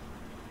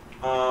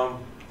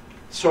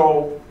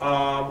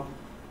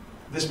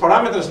 These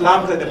parameters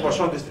lambda in the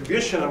Poisson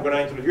distribution, I'm going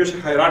to introduce a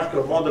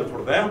hierarchical model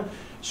for them,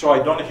 so I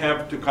don't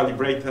have to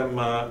calibrate them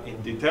in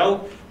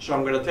detail. So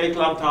I'm going to take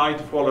lambda I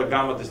to follow a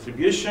gamma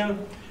distribution,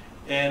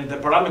 and the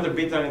parameter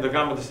beta in the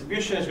gamma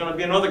distribution is going to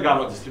be another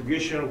gamma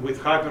distribution with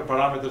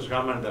hyperparameters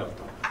gamma and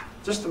delta,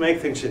 just to make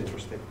things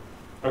interesting.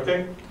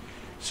 Okay?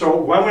 So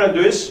what I'm going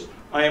to do is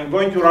I am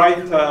going to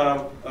write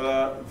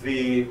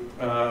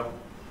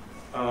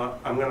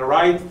I'm going to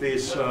write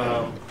this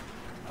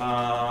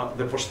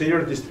the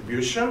posterior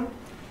distribution.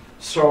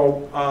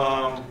 So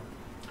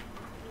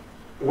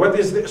what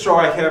is the, so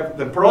I have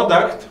the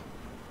product,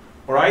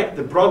 all right,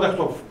 the product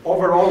of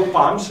overall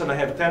pumps, and I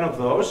have 10 of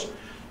those.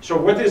 So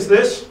what is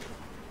this?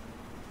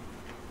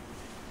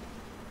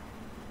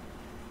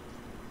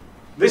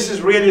 This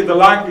is really the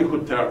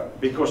likelihood term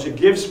because it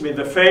gives me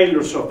the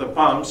failures of the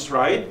pumps,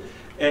 right?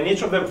 And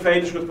each of them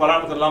fails with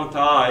parameter lambda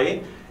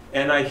I,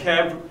 and I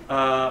have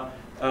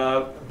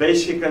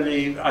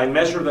basically, I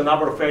measure the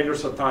number of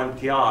failures at time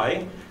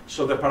Ti.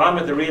 So the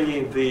parameter really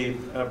in the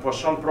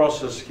Poisson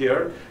process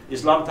here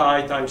is lambda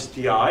I times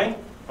Ti,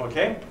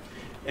 okay?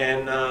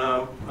 And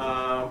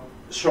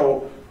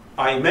so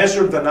I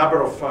measure the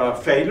number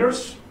of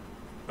failures,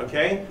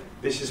 okay?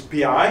 This is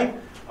Pi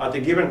at a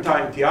given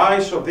time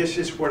Ti, so this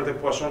is where the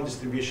Poisson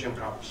distribution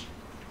comes.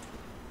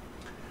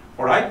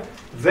 All right?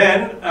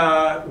 Then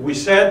we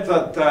said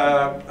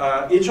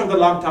that each of the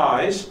lambda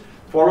i's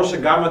follows a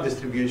gamma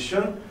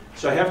distribution.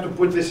 So I have to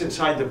put this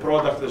inside the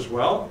product as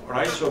well,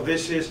 right? So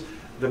this is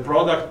the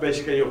product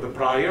basically of the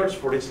priors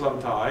for each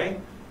lambda I.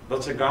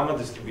 That's a gamma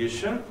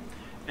distribution.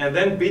 And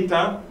then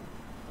beta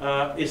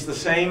is the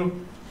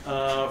same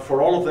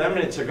for all of them,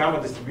 and it's a gamma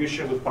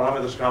distribution with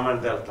parameters gamma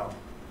and delta.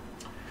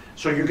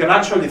 So you can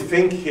actually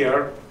think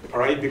here, all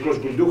right, because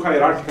we do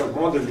hierarchical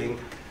modeling,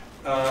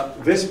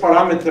 this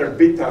parameter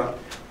beta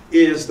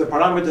is the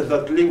parameter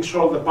that links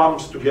all the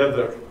pumps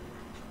together.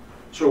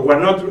 So we're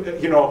not,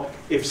 you know,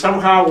 if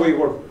somehow we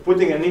were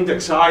putting an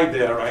index I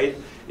there, right,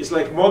 It's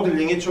like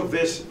modeling each of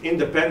these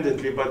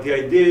independently, but the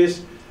idea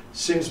is,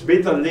 since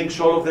beta links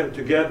all of them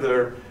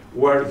together,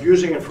 we're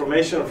using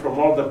information from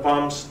all the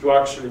pumps to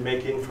actually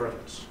make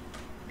inference.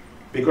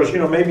 Because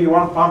maybe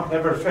one pump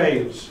never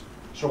fails,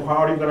 so how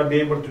are you going to be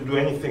able to do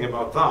anything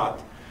about that?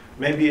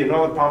 Maybe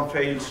another pump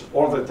fails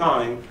all the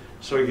time,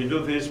 so you do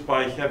this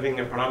by having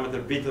a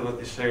parameter beta that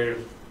is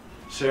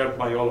shared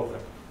by all of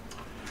them.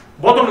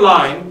 Bottom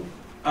line,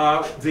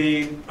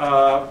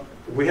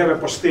 we have a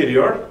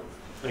posterior,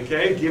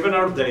 okay, given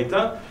our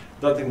data,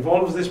 that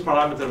involves this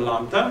parameter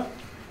lambda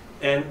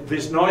and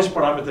this noise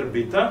parameter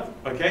beta,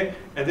 okay?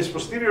 And this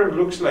posterior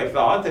looks like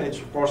that, and it's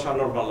of course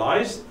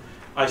unnormalized.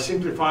 I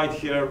simplified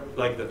here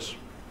like this.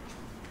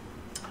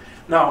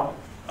 Now,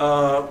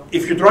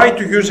 if you try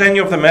to use any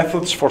of the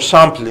methods for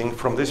sampling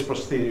from this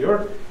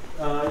posterior,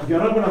 you're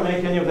not going to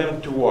make any of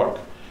them to work.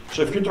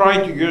 So if you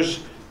try to use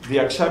the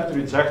accept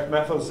reject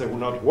methods, they will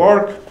not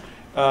work.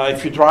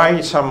 If you try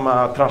some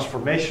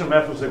transformation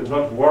methods, they will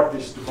not work.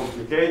 This is too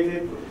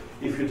complicated.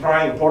 If you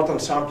try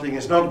important sampling,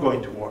 it's not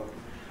going to work.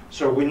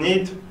 So we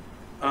need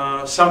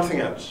something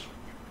else.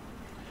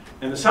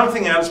 And the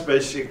something else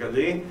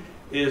basically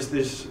is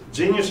this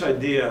genius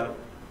idea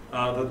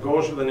that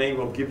goes with the name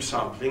of Gibbs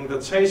sampling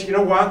that says, you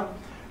know what,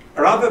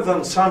 rather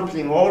than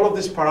sampling all of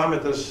these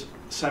parameters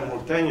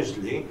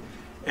simultaneously,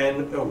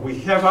 and we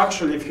have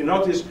actually, if you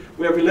notice,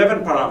 we have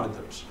 11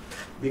 parameters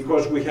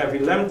because we have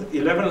 11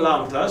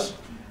 lambdas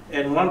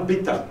and 1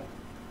 beta.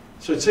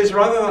 So it says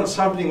rather than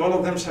sampling all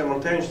of them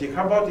simultaneously,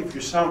 how about if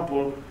you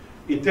sample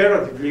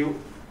iteratively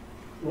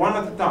one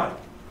at a time?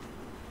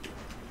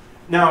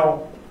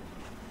 Now,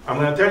 I'm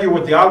going to tell you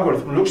what the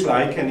algorithm looks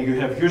like, and you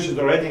have used it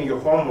already in your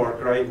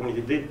homework, right, when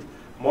you did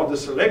model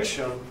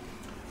selection.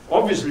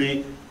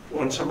 Obviously,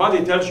 when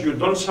somebody tells you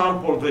don't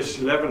sample these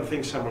 11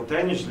 things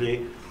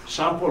simultaneously,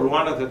 sample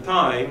one at a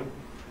time,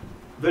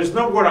 there's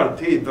no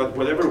guarantee that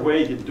whatever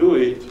way you do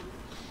it,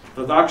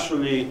 that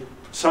actually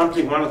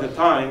sampling one at a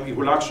time, it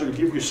will actually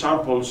give you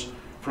samples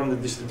from the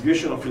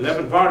distribution of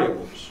 11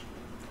 variables.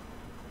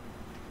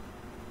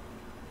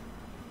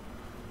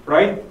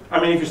 Right? I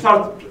mean, if you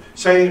start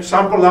saying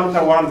sample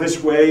lambda 1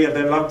 this way, and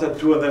then lambda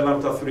 2, and then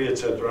lambda 3,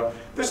 etc.,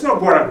 there's no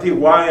guarantee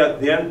why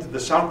at the end the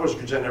samples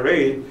you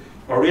generate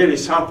are really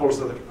samples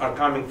that are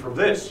coming from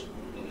this.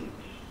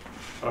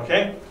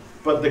 Okay?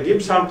 But the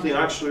Gibbs sampling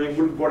actually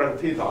will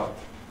guarantee that.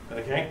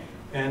 Okay?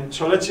 And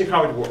so let's see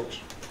how it works.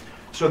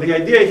 So the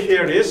idea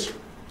here is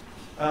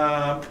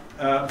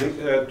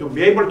to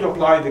be able to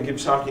apply the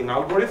Gibbs sampling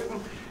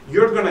algorithm,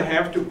 you're going to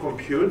have to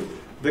compute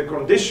the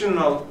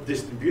conditional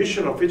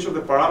distribution of each of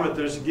the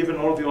parameters given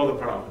all the other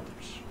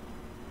parameters.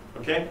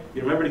 Okay?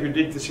 You remember you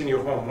did this in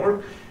your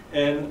homework.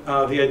 And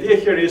the idea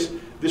here is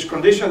this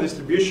conditional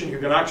distribution, you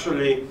can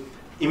actually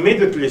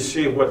immediately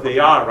see what they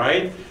are,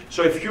 right?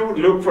 So if you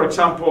look, for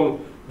example,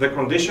 the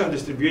conditional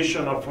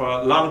distribution of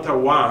lambda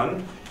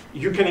 1,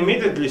 you can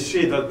immediately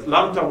see that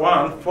lambda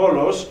 1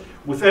 follows,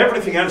 with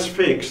everything else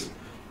fixed,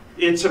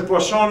 it's a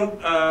Poisson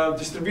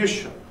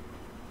distribution.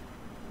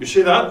 You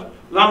see that?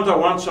 Lambda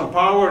 1 some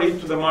power, e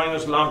to the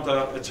minus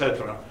lambda,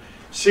 etc.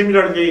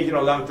 Similarly,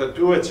 lambda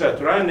 2,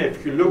 etc. And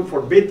if you look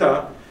for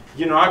beta,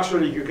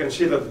 actually you can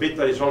see that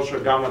beta is also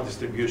a gamma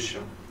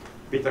distribution.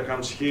 Beta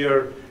comes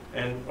here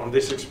and on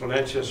this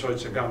exponential, so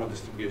it's a gamma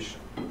distribution.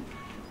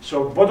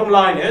 So bottom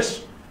line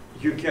is,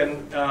 you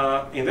can,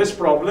 in this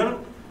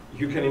problem,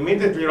 you can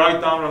immediately write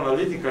down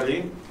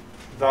analytically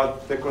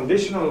that the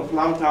conditional of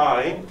lambda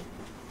I,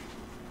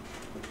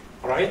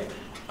 right,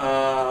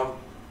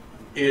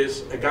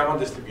 is a gamma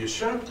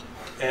distribution,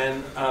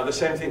 and the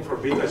same thing for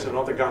beta is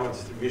another gamma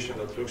distribution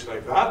that looks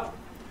like that.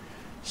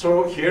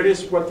 So here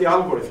is what the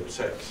algorithm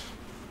says.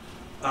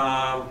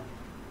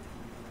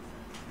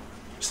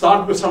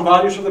 Start with some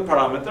values of the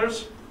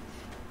parameters.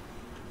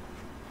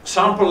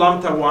 Sample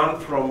lambda 1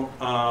 from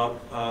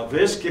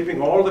this,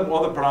 keeping all the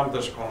other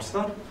parameters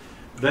constant.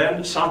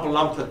 Then sample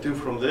lambda 2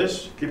 from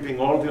this, keeping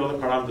all the other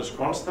parameters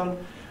constant,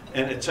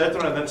 and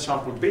etc. And then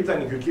sample beta,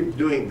 and if you keep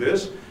doing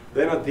this,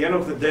 then at the end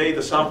of the day,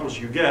 the samples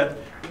you get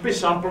will be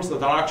samples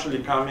that are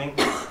actually coming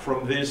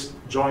from this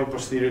joint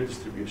posterior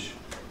distribution.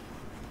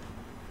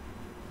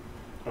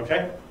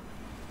 Okay?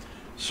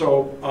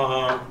 So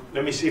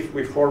let me see if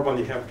we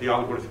formally have the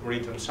algorithm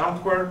written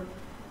somewhere.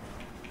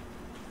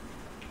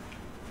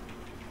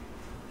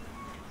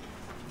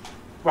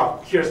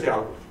 Well, here's the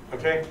algorithm,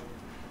 okay?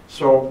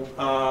 So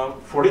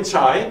for each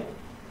I,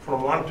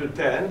 from 1 to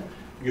 10,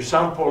 you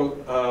sample,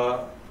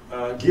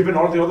 given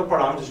all the other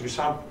parameters, you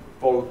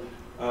sample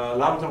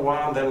lambda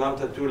 1, then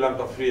lambda 2,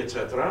 lambda 3,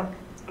 etc.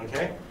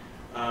 Okay?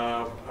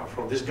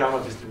 From this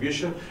gamma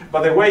distribution.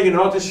 But the way you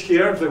notice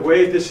here, the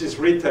way this is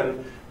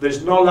written,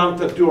 there's no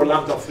lambda 2 or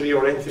lambda 3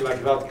 or anything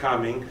like that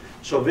coming.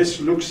 So this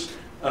looks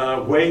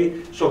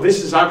so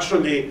this is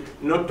actually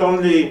not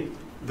only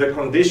the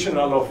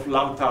conditional of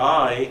lambda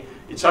I,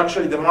 it's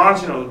actually the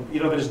marginal,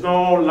 there's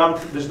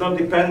no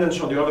dependence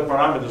on the other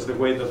parameters the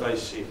way that I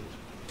see it.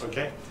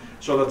 Okay?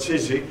 So that's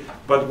easy.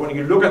 But when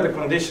you look at the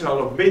conditional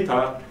of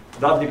beta,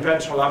 that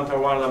depends on lambda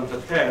 1, lambda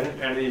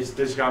 10, and it's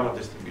this gamma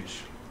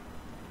distribution.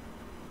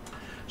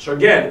 So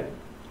again,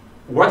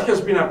 what has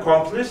been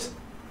accomplished,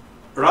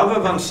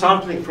 rather than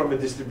sampling from a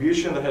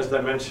distribution that has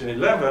dimension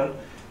 11,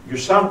 you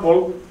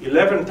sample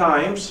 11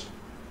 times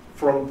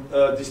from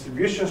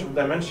distributions with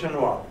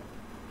dimension 1.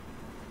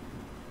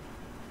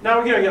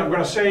 Now, I'm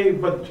going to say,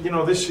 but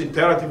this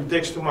iterative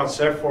takes too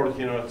much effort,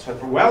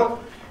 etc.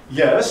 Well,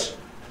 yes,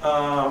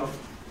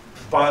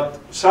 but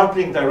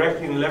sampling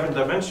directly in 11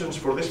 dimensions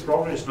for this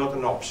problem is not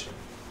an option,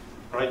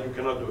 right? You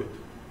cannot do it,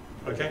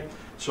 okay?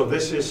 So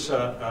this is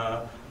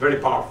very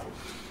powerful.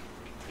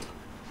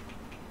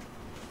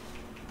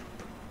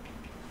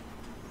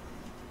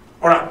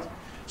 All right.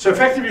 So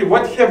effectively,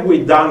 what have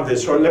we done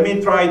this? So let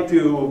me try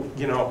to,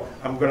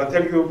 I'm going to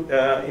tell you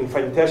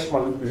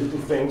infinitesimal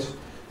little things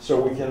so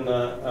we can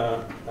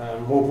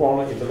move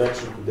on in the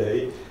lecture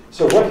today.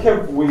 So what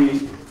have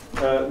we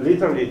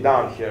literally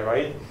done here,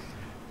 right?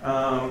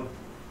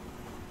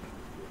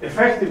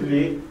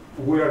 Effectively,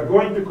 we are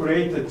going to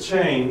create a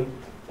chain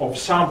of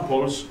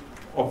samples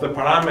of the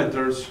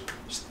parameters.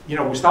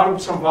 We start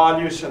with some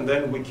values and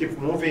then we keep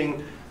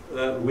moving.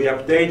 We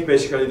update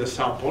basically the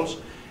samples.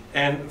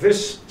 And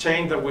this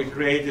chain that we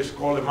create is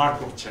called a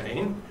Markov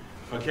chain,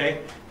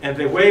 okay? And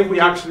the way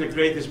we actually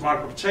create this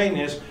Markov chain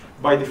is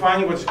by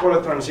defining what's called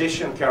a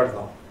transition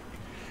kernel.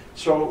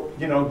 So,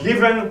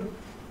 given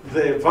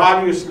the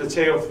values, let's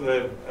say, of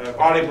the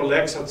variable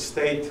x at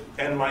state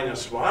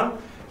n-1,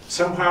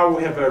 somehow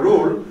we have a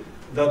rule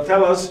that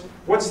tells us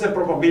what's the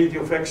probability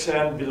of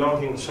xn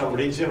belonging to some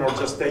region or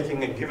just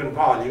taking a given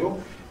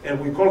value, and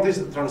we call this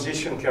the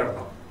transition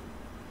kernel.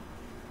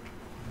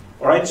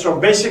 All right, so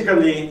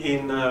basically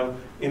in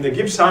the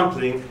Gibbs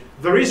sampling,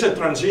 there is a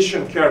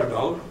transition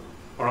kernel,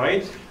 all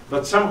right,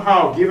 but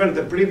somehow given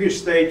the previous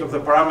state of the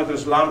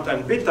parameters lambda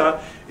and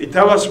beta, it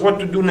tells us what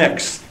to do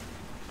next.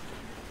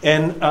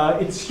 And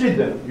it's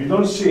hidden, you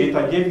don't see it.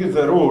 I gave you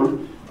the rule.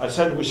 I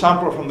said we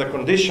sample from the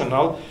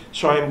conditional,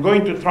 so I'm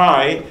going to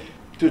try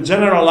to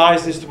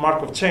generalize this to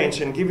Markov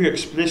chains and give you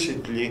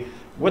explicitly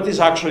what is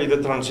actually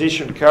the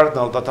transition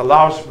kernel that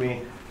allows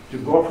me to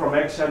go from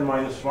xn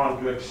minus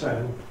 1 to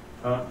xn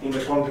in the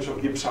context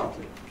of Gibbs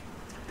sampling.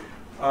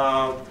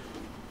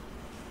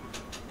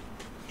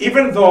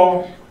 Even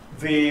though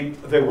the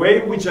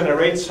way we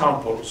generate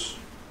samples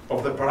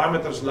of the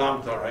parameters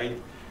lambda, right,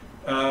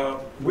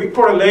 we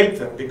correlate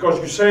them because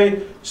you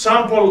say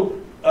sample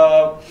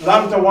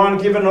lambda 1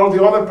 given all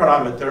the other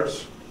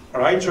parameters,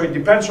 all right, so it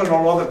depends on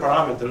all other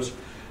parameters.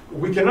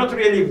 We cannot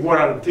really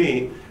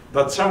guarantee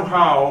that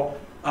somehow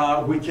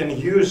we can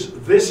use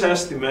this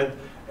estimate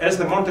as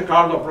the Monte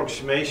Carlo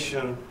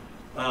approximation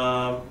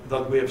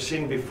that we have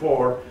seen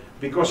before,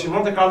 because in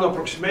Monte Carlo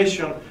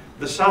approximation,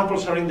 the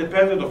samples are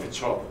independent of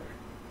each other.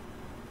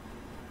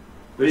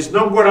 There is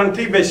no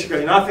guarantee,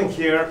 basically, nothing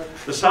here.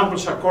 The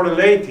samples are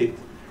correlated.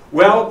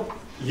 Well,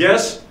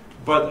 yes,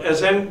 but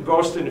as n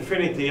goes to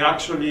infinity,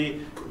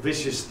 actually,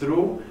 this is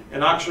true,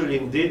 and actually,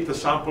 indeed, the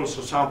samples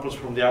are samples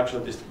from the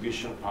actual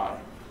distribution are,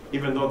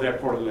 even though they're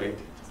correlated.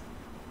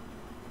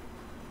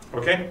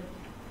 Okay?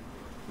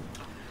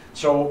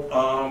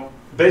 So,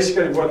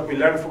 basically, what we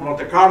learned from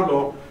Monte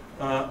Carlo,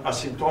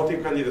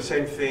 asymptotically, the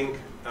same thing,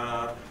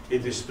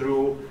 it is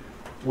true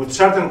with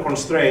certain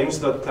constraints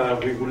that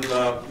we will,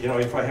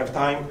 if I have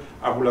time,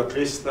 I will at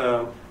least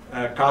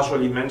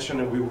casually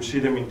mention, and we will see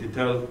them in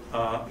detail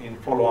in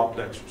follow-up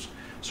lectures.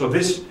 So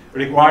this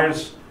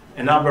requires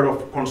a number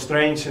of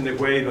constraints in the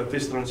way that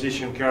this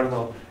transition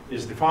kernel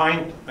is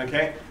defined,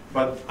 okay?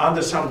 But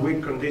under some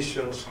weak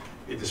conditions,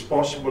 it is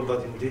possible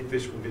that indeed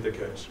this will be the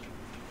case.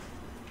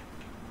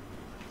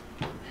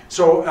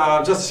 So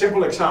just a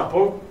simple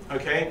example,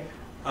 okay?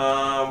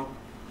 Of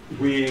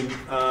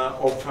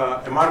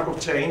a Markov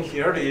chain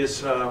here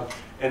is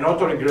an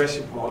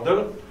autoregressive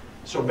model.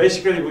 So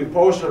basically we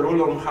pose a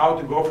rule on how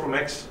to go from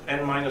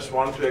xn minus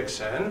 1 to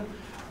xn.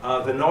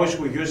 The noise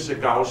we use is a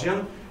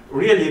Gaussian.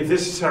 Really,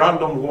 this is a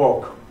random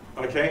walk,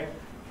 okay?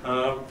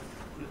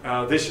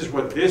 This is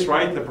what it is,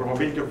 right? The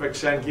probability of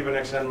xn given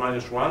xn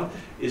minus 1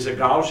 is a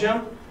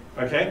Gaussian,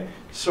 okay?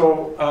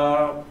 So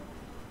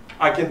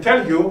I can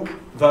tell you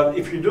that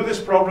if you do this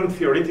problem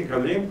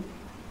theoretically,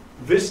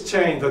 this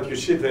chain that you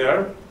see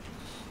there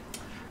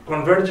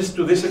converges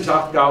to this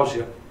exact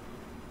Gaussian.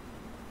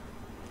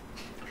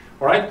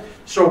 All right?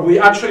 So we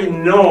actually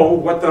know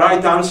what the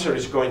right answer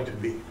is going to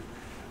be.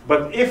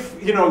 But if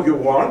you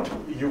want,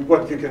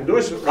 what you can do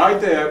is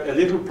write a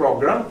little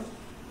program,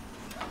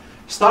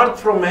 start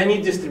from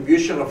any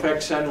distribution of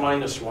xn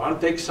minus 1,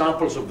 take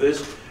samples of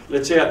this,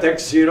 let's say at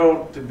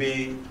x0 to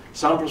be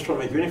samples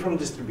from a uniform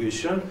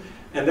distribution,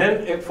 and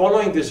then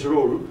following this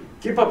rule,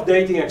 keep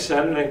updating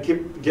xn and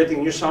keep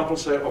getting new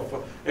samples of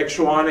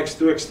x1,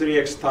 x2,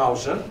 x3,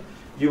 x1000.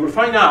 You will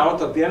find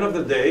out at the end of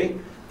the day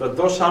that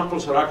those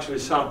samples are actually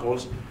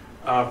samples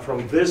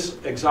from this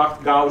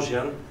exact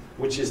Gaussian,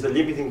 which is the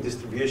limiting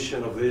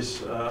distribution of this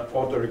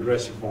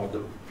autoregressive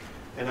model.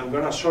 And I'm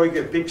going to show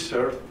you a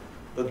picture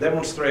that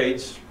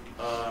demonstrates,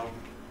 all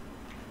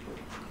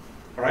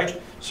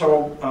right?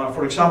 So,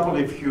 for example,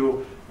 if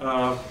you,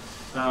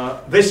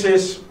 this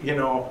is,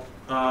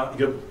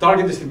 your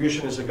target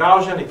distribution is a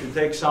Gaussian if you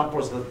take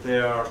samples that they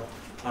are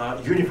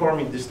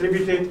uniformly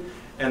distributed,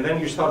 and then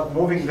you start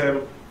moving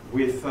them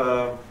with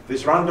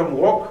this random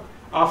walk.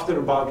 After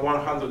about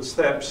 100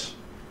 steps,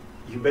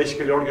 you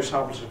basically all your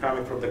samples are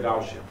coming from the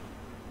Gaussian.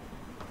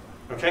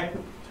 Okay?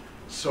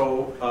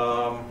 So,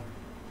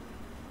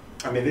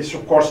 I mean, this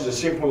of course is a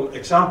simple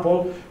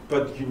example,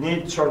 but you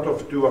need sort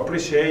of to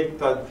appreciate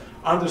that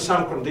under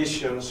some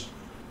conditions,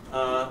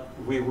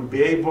 we will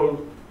be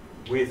able,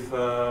 with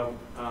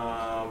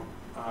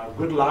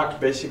good luck,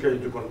 basically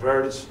to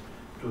converge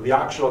to the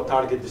actual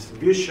target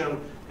distribution,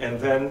 and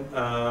then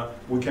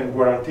we can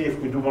guarantee, if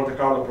we do Monte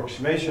Carlo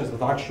approximations,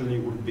 that actually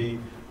would be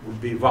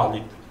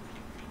valid.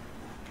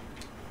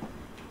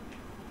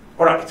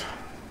 All right.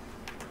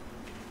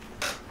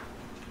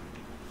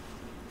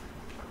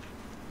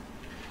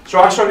 So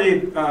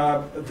actually,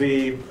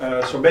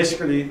 so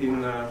basically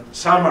in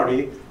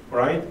summary,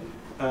 right,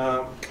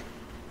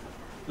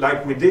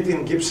 like we did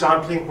in Gibbs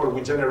sampling, where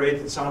we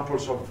generated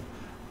samples of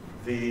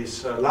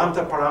these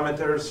lambda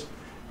parameters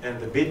and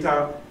the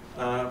beta,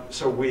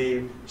 so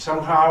we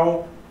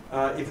somehow,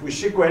 if we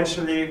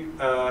sequentially,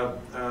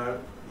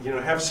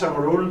 have some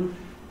rule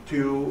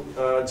to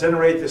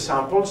generate the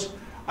samples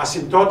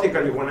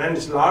asymptotically when n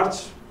is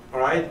large, all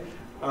right,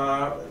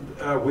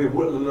 we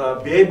will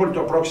be able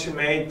to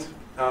approximate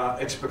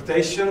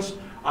expectations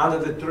under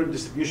the truth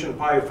distribution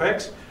pi of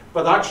x,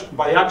 but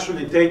by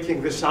actually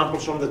taking the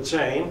samples on the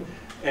chain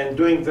and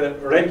doing the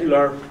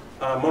regular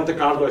Monte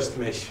Carlo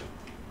estimation.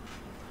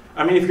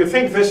 I mean, if you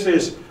think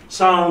this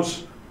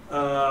sounds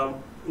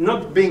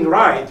not being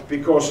right,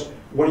 because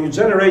when you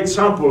generate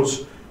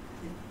samples,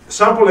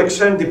 sample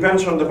xn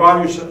depends on the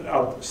values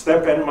at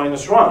step n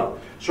minus 1.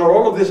 So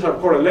all of these are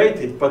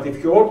correlated, but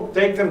if you all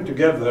take them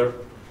together,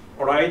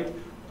 all right,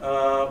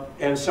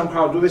 and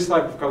somehow do this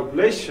type of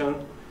calculation,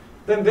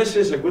 then this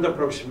is a good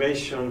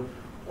approximation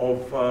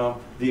of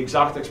the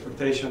exact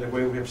expectation the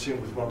way we have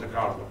seen with Monte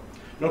Carlo.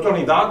 Not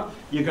only that,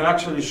 you can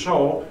actually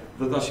show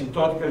that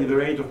asymptotically the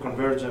rate of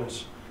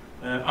convergence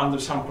under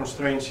some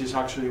constraints is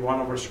actually 1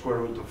 over square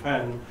root of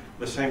n,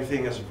 the same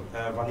thing as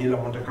vanilla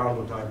Monte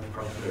Carlo type of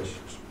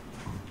calculations.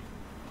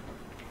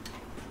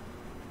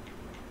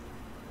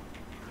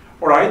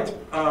 All right.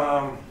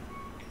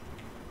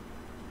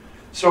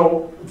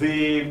 So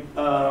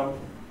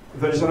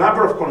there's a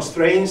number of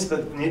constraints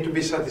that need to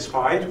be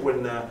satisfied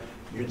when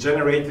you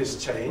generate these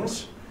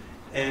chains,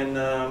 and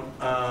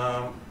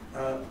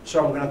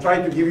so I'm going to try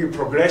to give you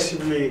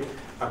progressively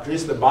at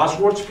least the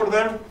buzzwords for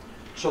them.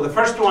 So the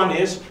first one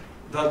is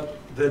that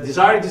the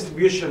desired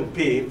distribution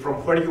P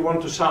from where you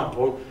want to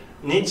sample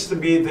needs to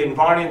be the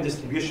invariant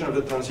distribution of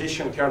the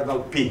transition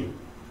kernel P.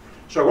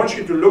 So I want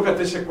you to look at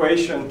this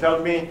equation and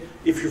tell me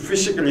if you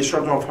physically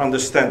sort of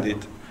understand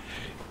it.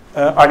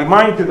 I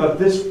remind you that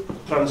this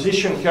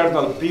transition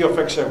kernel P of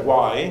x and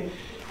y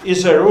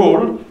is a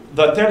rule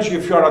that tells you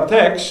if you are at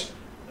x,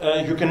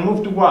 you can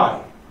move to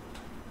y.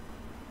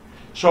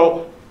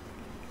 So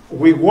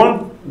we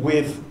want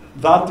with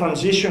that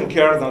transition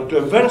kernel to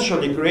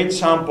eventually create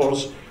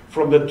samples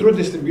from the true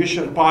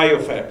distribution pi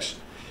of x.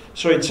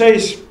 So it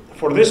says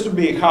for this to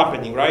be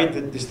happening, right,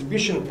 the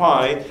distribution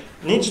pi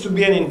needs to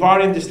be an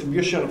invariant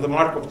distribution of the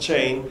Markov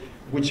chain,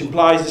 which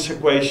implies this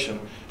equation.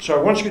 So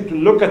I want you to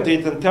look at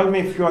it and tell me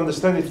if you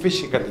understand it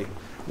physically.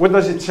 What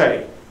does it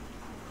say?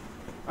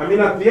 I mean,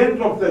 at the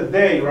end of the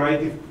day,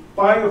 right, if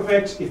pi of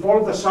x, if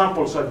all the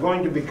samples are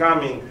going to be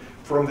coming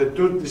from the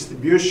truth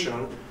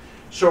distribution,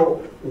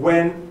 so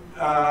when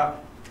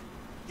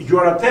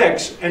you're at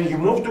x and you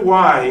move to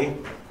y,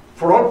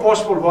 for all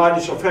possible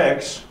values of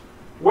x,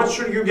 what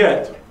should you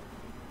get?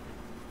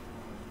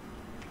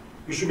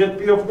 You should get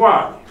P of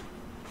y.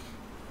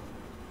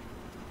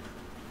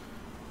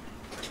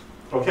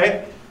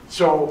 Okay?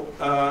 So,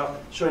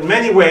 so in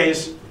many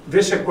ways,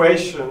 this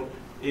equation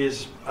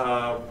is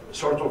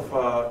sort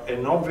of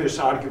an obvious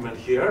argument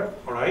here,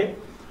 all right?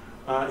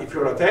 If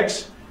you're at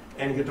x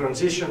and you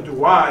transition to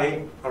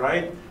y, all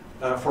right,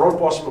 for all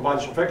possible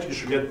values of x, you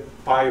should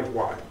get pi of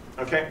y,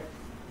 okay?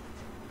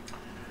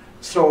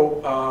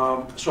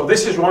 So, so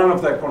this is one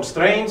of the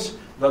constraints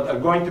that are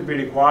going to be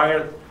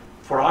required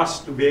for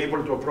us to be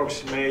able to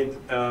approximate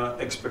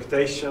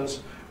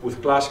expectations with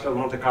classical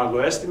Monte Carlo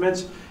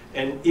estimates,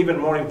 and even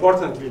more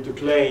importantly, to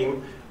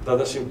claim that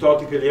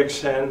asymptotically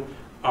xn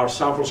are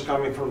samples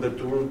coming from the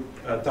true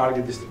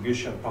target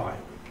distribution pi.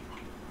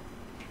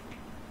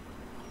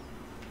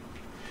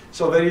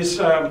 So there is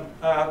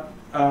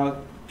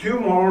two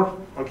more.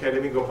 Okay,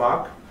 let me go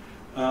back.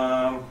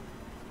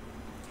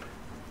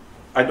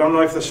 I don't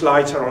know if the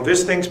slides are on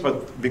these things,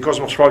 but because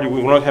most probably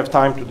we will not have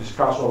time to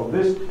discuss all of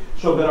this.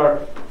 So there are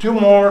two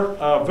more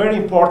very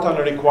important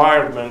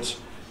requirements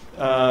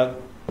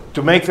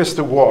to make this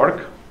to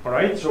work. All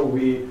right, so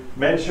we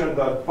mentioned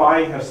that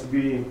pi has to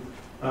be,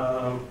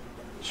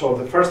 so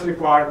the first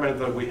requirement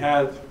that we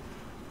had,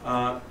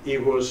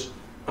 it was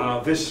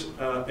this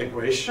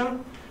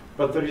equation,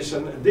 but there is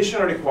an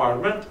additional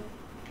requirement,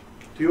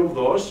 two of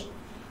those,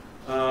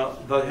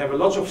 that have a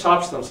lot of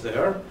substance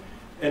there,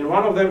 and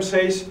one of them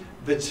says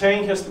the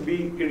chain has to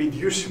be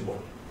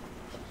irreducible.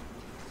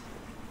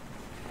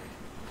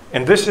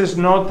 And this is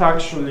not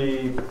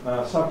actually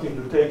something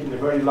to take in a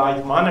very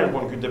light manner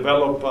when you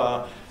develop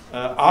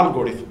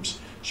algorithms.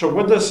 So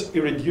what does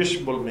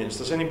irreducible means?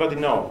 Does anybody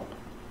know?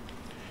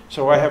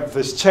 So I have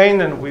this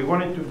chain and we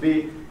want it to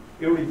be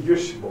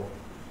irreducible.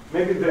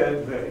 Maybe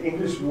the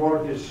English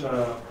word is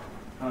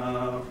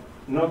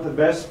not the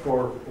best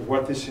for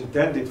what it's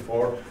intended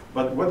for,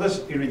 but what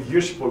does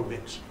irreducible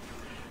means?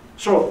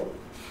 So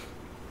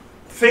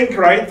think,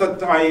 right, that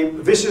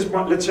this is,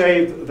 let's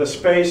say, the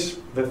space,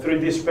 the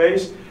 3D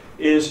space,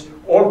 is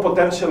all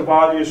potential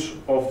values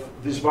of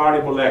this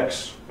variable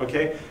x,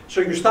 okay? So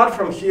you start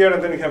from here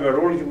and then you have a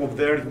rule, you move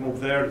there, you move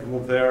there, you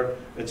move there,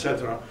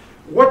 etc.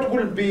 What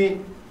will be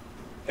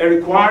a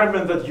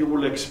requirement that you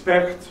will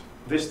expect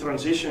this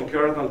transition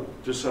kernel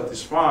to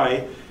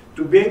satisfy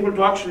to be able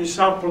to actually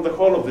sample the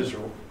whole of this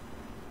rule?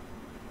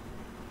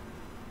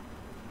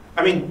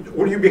 I mean,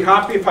 would you be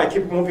happy if I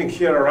keep moving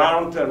here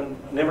around and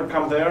never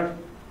come there?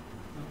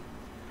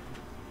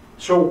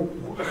 So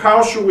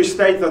how should we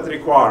state that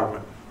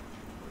requirement?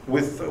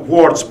 With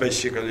words,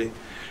 basically.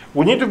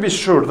 We need to be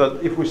sure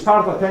that if we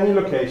start at any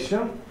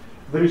location,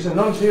 there is a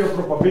non-zero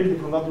probability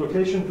from that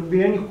location to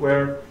be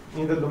anywhere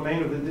in the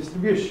domain of the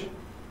distribution.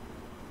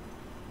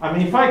 I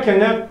mean, if I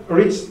cannot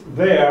reach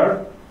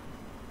there,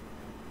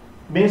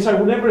 means I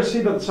will never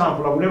see that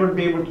sample. I will never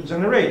be able to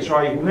generate. So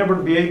I will never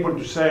be able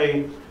to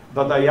say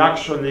that I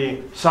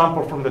actually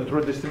sample from the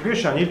true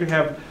distribution. I need to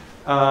have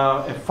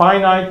a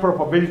finite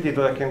probability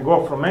that I can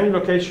go from any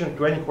location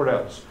to anywhere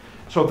else.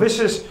 So this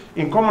is,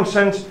 in common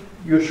sense,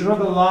 you should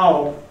not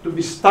allow to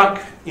be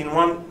stuck in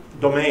one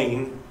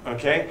domain,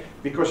 okay?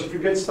 Because if you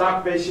get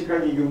stuck,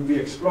 basically, you'll be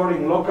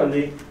exploring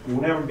locally, you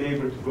will never be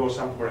able to go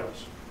somewhere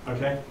else,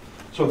 okay?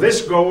 So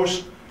this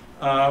goes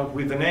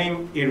with the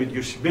name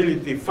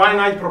irreducibility,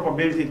 finite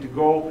probability to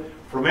go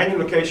from any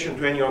location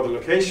to any other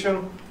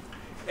location,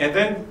 and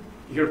then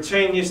your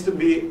chain needs to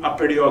be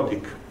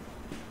aperiodic,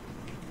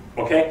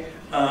 okay?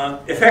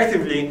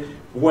 Effectively,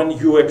 when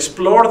you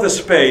explore the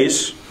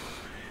space,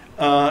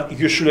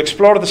 you should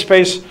explore the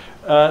space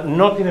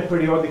not in a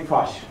periodic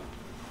fashion.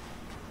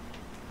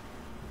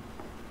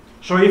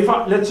 So if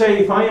let's say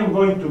if I am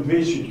going to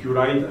visit you,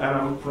 right, and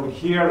I'm from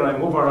here and I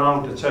move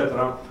around,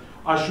 etc.,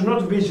 I should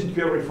not visit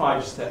you every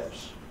 5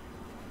 steps.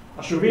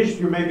 I should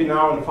visit you maybe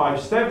now in 5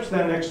 steps,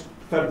 then next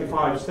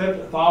 35 steps,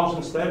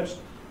 1,000 steps,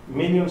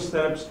 million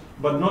steps,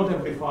 but not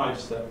every 5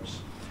 steps.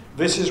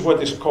 This is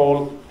what is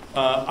called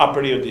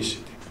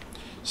aperiodicity.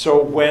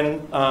 So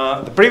when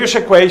the previous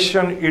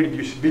equation,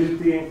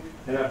 irreducibility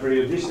and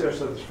aperiodicity are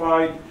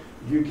satisfied,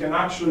 you can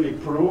actually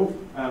prove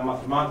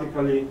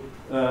mathematically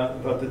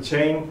that the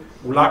chain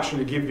will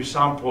actually give you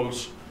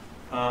samples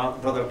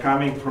that are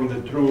coming from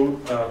the true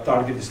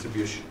target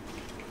distribution.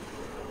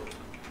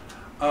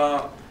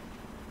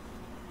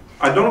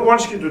 I don't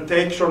want you to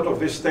take sort of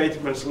these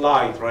statements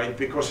light, right?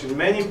 Because in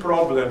many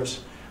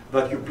problems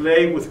that you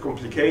play with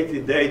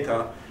complicated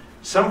data,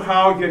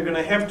 somehow you're going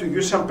to have to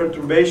use some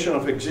perturbation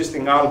of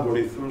existing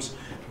algorithms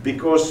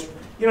because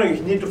you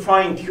need to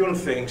fine-tune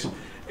things.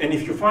 And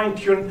if you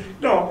fine-tune,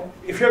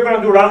 if you're going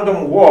to do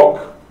random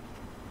walk,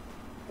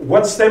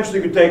 what steps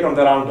do you take on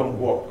the random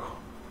walk?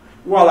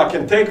 Well, I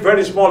can take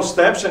very small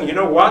steps, and you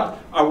know what?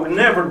 I will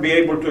never be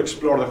able to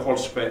explore the whole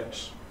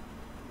space.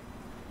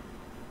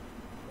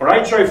 All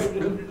right, so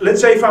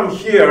let's say if I'm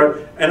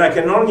here and I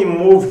can only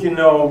move,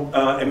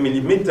 a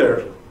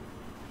millimeter,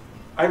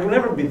 I will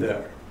never be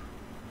there.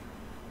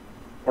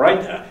 All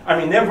right, I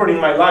mean, never in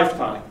my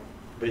lifetime,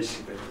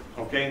 basically,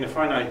 okay, in a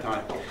finite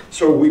time.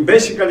 So we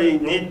basically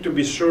need to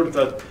be sure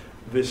that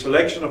the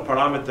selection of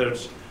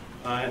parameters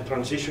and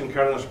transition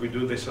kernels we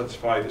do, they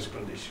satisfy these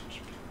conditions.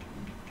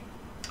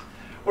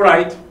 All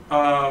right,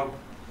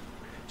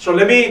 so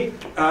let me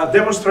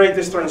demonstrate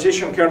this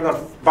transition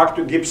kernel back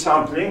to Gibbs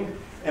sampling.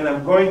 And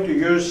I'm going to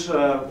use,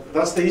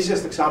 that's the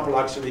easiest example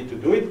actually to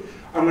do it.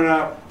 I'm going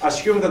to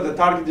assume that the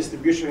target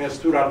distribution has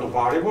 2 random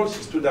variables.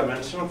 It's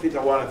 2-dimensional,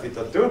 θ1 and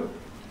θ2.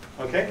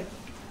 Okay?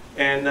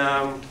 And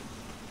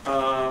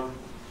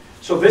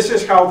so this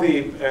is how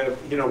we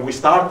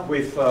start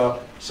with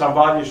some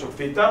values of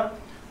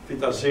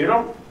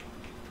θ0.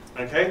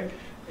 Okay?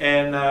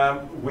 And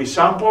we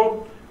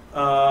sample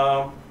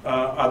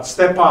at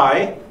step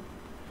I.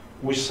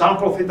 We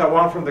sample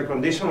θ1 from the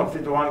condition of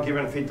θ1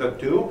 given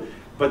θ2.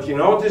 But you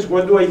notice,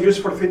 what do I use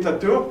for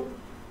θ2?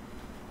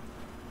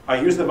 I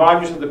use the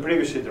values of the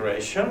previous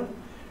iteration.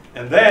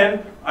 And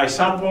then I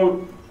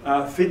sample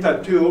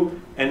θ2.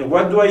 And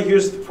what do I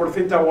use for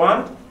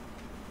θ1?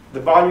 The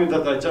value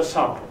that I just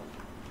sampled.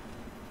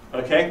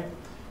 Okay?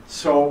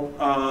 So,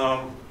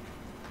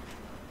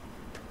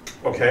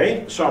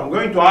 so I'm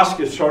going to ask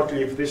you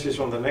shortly, if this is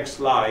on the next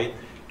slide,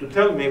 to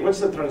tell me what's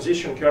the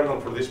transition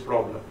kernel for this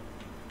problem.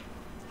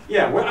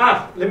 Yeah,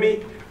 well, let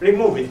me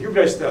remove it. You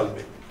guys tell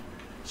me.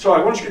 So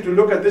I want you to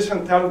look at this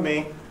and tell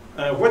me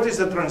what is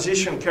the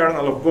transition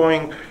kernel of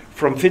going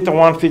from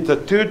θ1,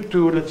 θ2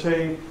 to, let's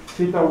say,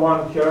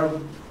 θ1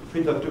 curve,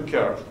 θ2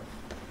 curve.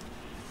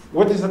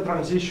 What is the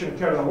transition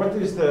kernel? What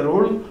is the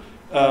rule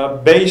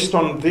based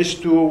on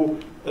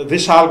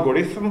this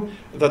algorithm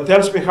that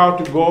tells me how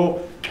to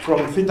go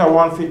from theta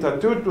 1, theta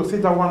 2 to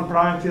theta 1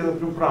 prime, theta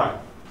 2 prime.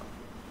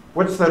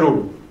 What's the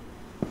rule?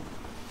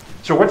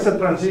 So what's the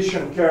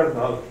transition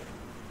kernel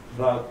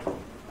that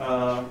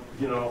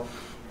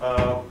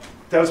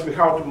tells me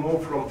how to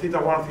move from theta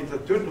 1, theta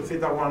 2 to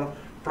theta 1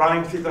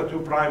 prime, theta 2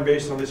 prime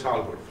based on this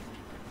algorithm?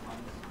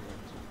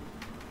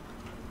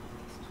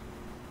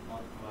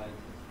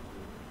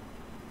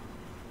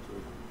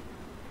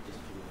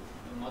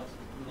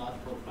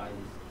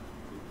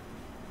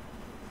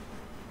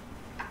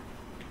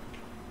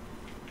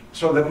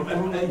 So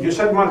you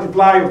said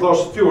multiply of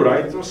those two,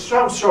 right?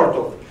 Some sort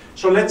of.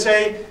 So let's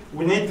say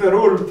we need the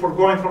rule for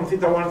going from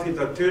theta 1,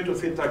 theta 2 to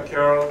theta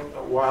curl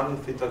 1,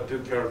 theta 2,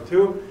 curl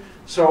 2.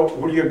 So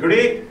will you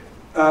agree?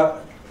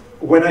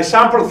 When I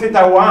sample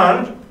theta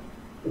 1,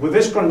 with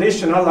this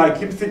conditional, I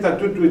keep theta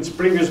 2 to its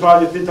previous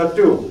value, theta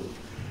 2.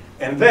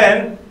 And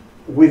then,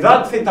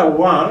 without theta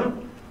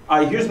 1,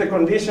 I use the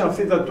condition of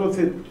theta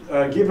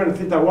 2 given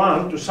theta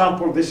 1 to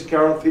sample this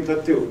curl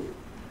theta 2.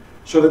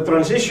 So the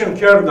transition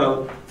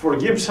kernel for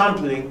Gibbs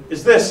sampling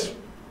is this.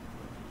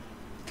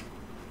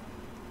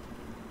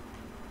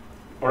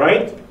 All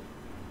right?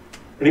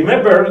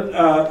 Remember,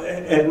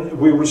 and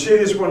we will see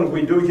this when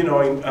we do, in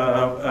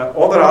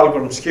other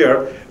algorithms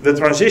here, the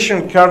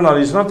transition kernel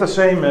is not the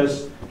same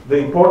as the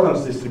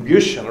importance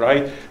distribution,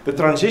 right? The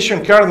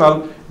transition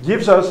kernel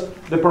gives us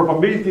the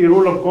probability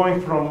rule of going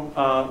from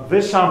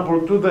this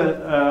sample to the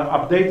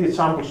updated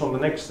samples on the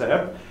next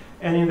step.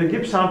 And in the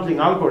Gibbs sampling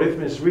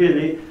algorithm is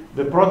really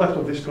the product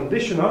of these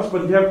conditionals,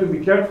 but you have to be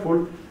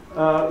careful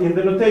in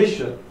the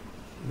notation.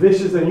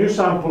 This is the new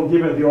sample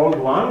given the old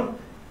one,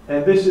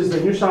 and this is the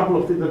new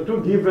sample of theta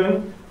 2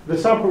 given the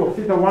sample of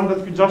theta 1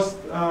 that we just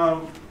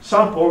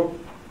sampled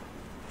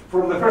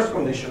from the first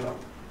conditional.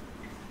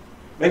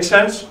 Make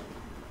sense?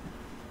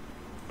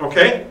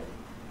 Okay?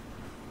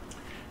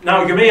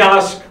 Now you may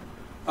ask,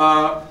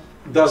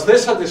 does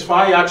this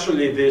satisfy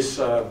actually this,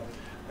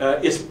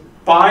 is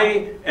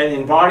pi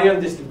an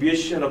invariant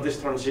distribution of this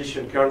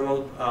transition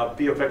kernel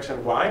p of x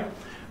and y?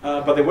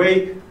 By the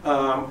way,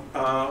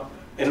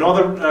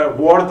 another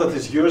word that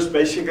is used,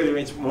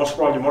 basically it's most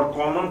probably more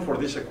common for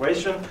this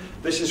equation,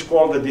 this is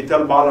called the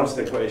detail balanced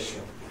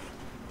equation.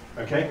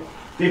 Okay?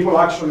 People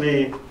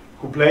actually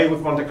who play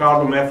with Monte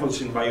Carlo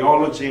methods in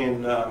biology,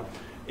 in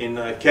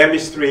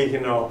chemistry,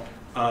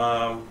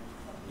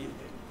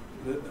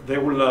 they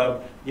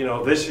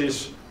will, this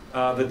is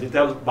the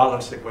detail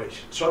balanced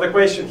equation. So the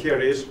question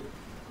here is,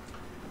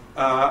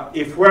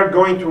 if we're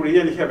going to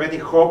really have any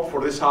hope for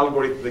this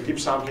algorithm, the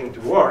Gibbs sampling,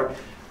 to work,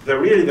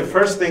 the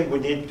first thing we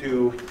need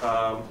to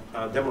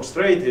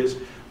demonstrate is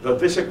that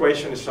this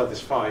equation is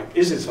satisfied.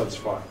 Is it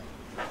satisfied?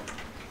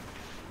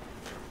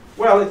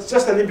 Well, it's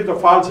just a little bit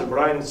of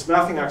algebra, and it's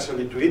nothing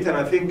actually to it, and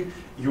I think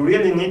you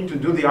really need to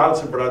do the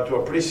algebra to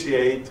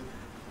appreciate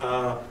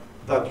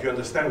that you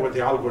understand what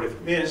the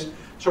algorithm is.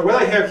 So what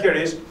I have here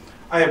is,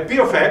 I have p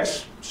of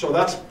x, so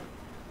that's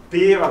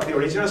p at the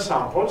original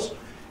samples,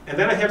 and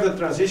then I have the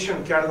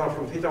transition kernel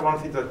from theta 1,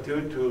 theta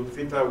 2 to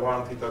theta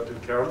 1, theta 2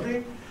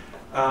 curly,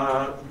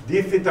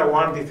 d theta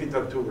 1, d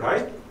theta 2,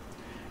 right?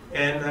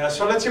 And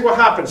so let's see what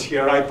happens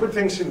here. I put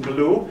things in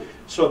blue,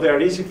 so they're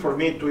easy for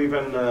me to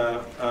even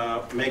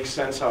make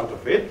sense out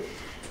of it.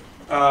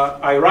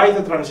 I write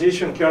the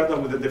transition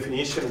kernel with the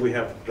definition we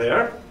have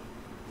there.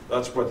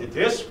 That's what it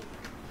is.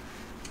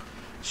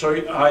 So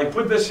I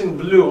put this in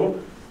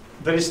blue.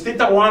 There is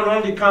theta 1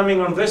 only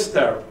coming on this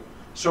term.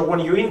 So when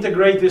you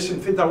integrate this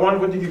in theta 1,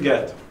 what do you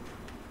get?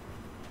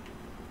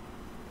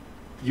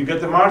 You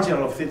get the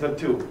marginal of theta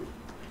 2.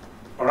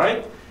 All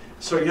right?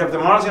 So you have the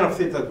margin of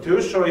theta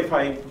 2. So if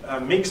I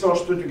mix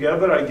those two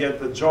together, I get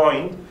the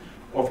joint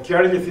of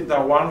curly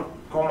theta 1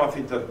 comma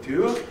theta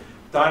 2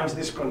 times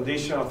this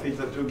condition of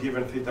theta 2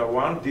 given theta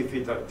 1 d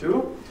theta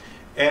 2.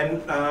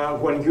 And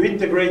when you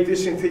integrate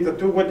this in theta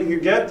 2, what do you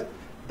get?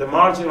 The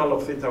marginal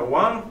of theta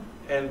 1.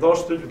 And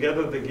those two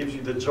together, that gives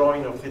you the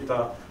joint of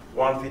theta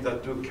 1, theta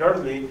 2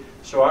 curly.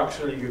 So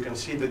actually, you can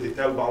see the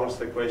detail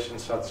balanced equation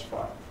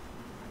satisfied.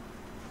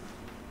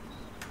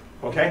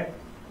 Okay?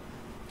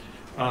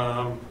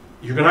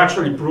 You can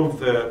actually prove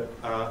the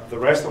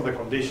rest of the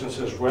conditions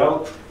as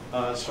well.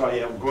 So I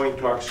am going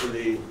to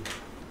actually,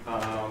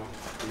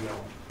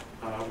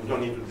 we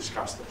don't need to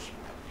discuss those.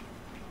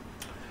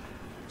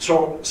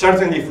 So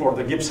certainly for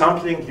the Gibbs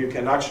sampling, you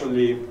can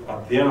actually,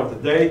 at the end of the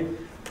day,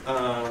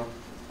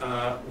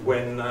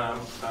 when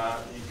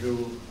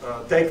you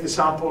take the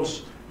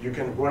samples, you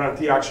can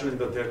guarantee actually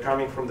that they're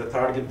coming from the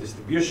target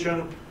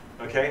distribution,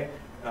 okay?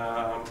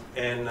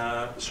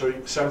 So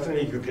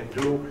certainly you can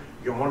do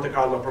your Monte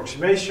Carlo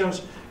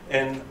approximations,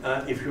 and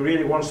if you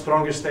really want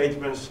stronger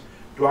statements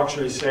to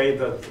actually say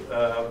that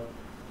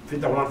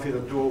theta 1,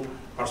 theta 2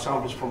 are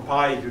samples from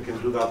pi, you can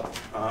do that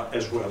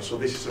as well. So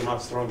this is a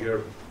much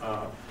stronger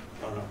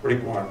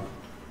requirement.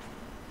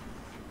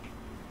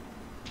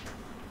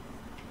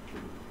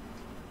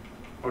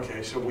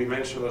 Okay, so we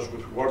mentioned those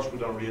with words, we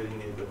don't really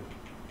need them.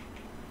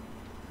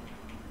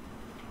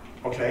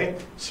 Okay,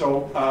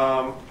 so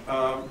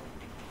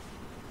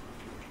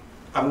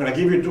I'm going to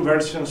give you two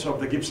versions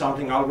of the Gibbs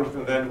sampling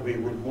algorithm, then we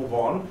will move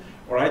on.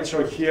 All right,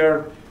 so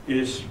here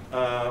is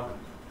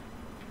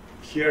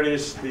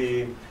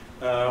the,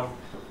 I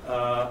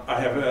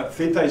have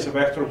theta is a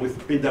vector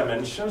with p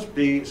dimensions,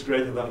 p is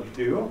greater than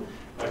 2,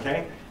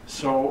 okay?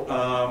 So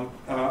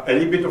a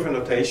little bit of a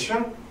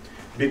notation,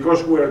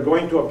 because we are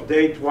going to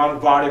update one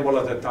variable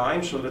at a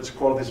time, so let's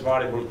call this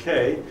variable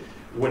k.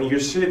 When you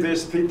see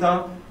this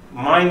theta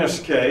minus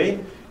k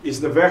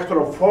is the vector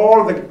of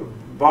all the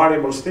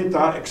variables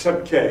theta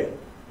except k.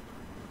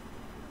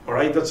 All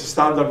right, that's a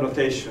standard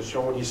notation. So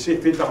when you see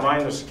theta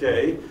minus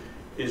k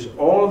is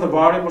all the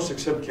variables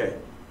except k.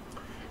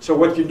 So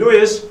what you do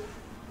is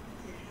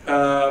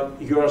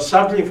you are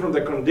sampling from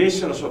the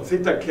conditions of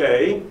theta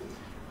k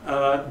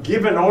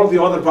given all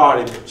the other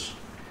variables.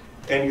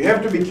 And you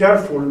have to be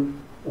careful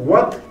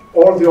what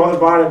all the other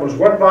variables,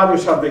 what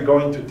values are they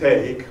going to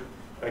take,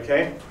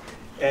 okay?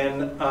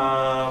 And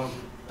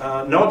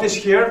notice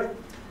here,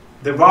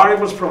 the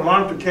variables from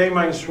 1 to k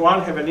minus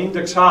 1 have an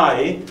index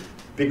I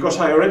because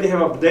I already have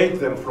updated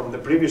them from the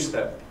previous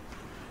step.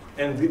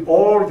 And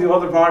all the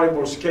other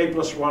variables k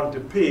plus 1 to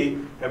p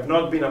have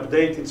not been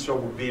updated, so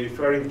we'll be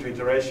referring to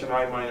iteration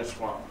I minus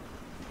 1.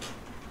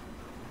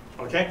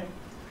 Okay?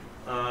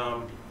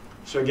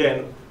 So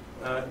again,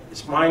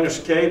 it's minus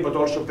k, but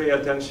also pay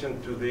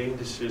attention to the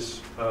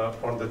indices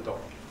on the top.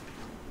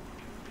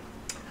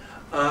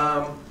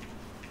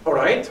 All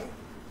right.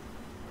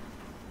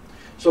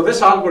 So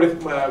this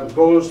algorithm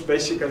goes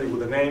basically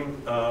with the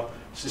name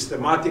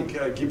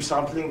systematic Gibbs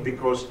sampling,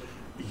 because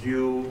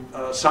you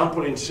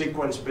sample in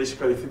sequence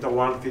basically theta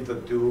 1, theta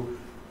 2,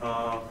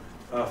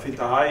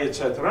 theta I,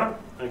 etc.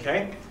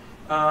 Okay.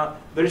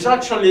 There is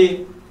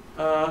actually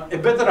a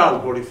better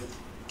algorithm.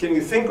 Can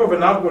you think of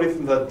an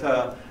algorithm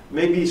that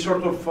may be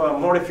sort of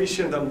more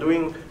efficient than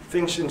doing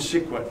things in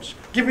sequence?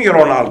 Give me your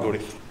own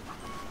algorithm.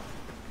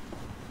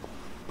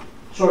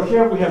 So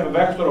here we have a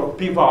vector of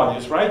p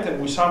values, right?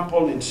 And we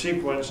sample in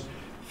sequence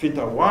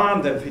theta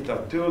 1, then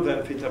theta 2,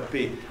 then theta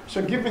p.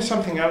 So give me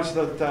something else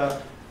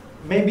that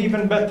may be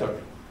even better.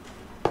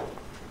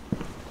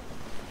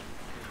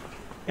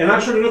 And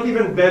actually not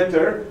even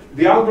better,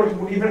 the algorithm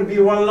would even be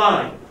one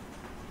line.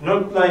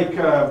 Not like,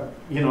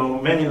 you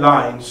know, many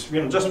lines,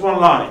 you know, just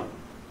one line.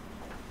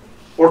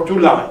 Or two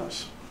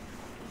lines.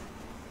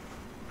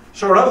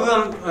 So rather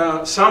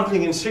than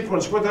sampling in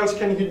sequence, what else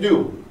can you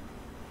do?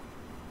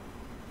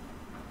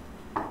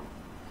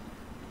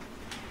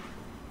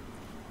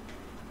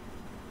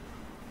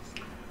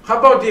 How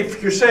about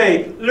if you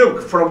say,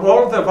 look, from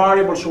all the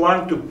variables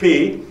 1 to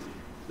p,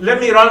 let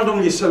me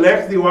randomly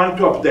select the one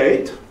to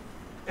update,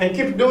 and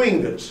keep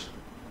doing this.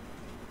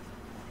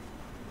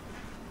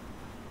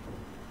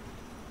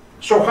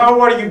 So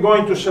how are you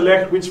going to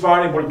select which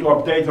variable to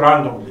update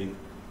randomly?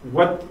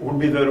 What would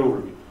be the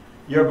rule?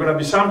 You're going to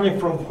be sampling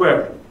from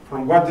where?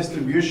 From what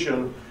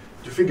distribution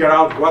to figure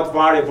out what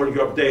variable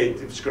you update,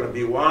 if it's going to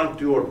be 1,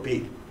 2, or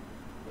p.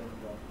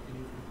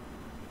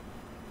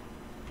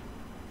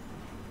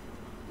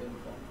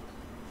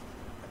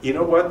 You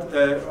know what?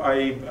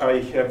 I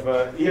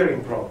have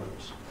hearing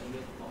problems.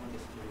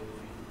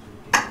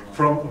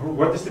 From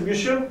what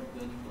distribution?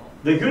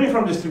 The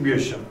uniform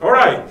distribution. All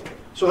right.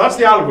 So that's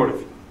the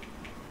algorithm.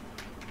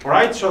 All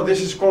right. So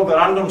this is called the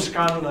random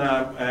scan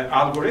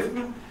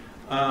algorithm.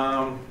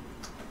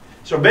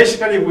 So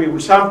basically, we will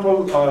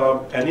sample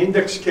an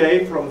index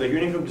k from the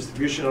uniform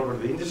distribution over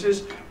the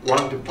indices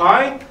 1 to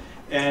pi,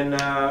 and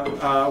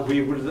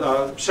we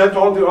will set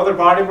all the other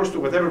variables to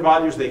whatever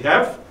values they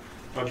have.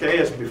 Okay,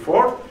 as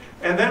before,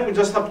 and then we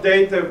just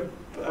update the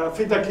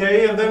theta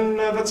k, and then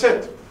that's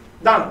it,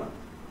 done.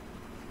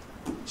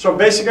 So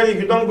basically,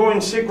 if you don't go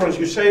in sequence,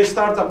 you say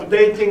start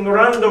updating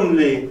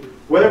randomly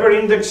whatever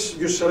index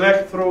you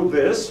select through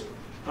this.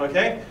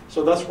 Okay,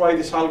 so that's why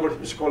this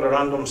algorithm is called a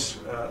random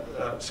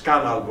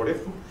scan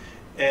algorithm,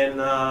 and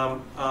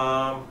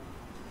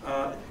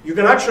you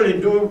can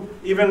actually do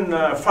even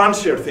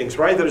fancier things,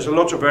 right? There is a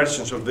lot of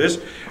versions of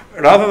this.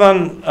 Rather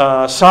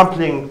than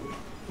sampling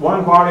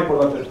one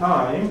variable at a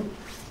time,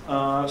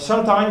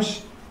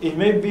 sometimes it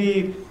may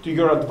be to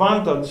your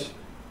advantage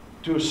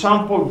to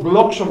sample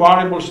blocks of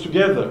variables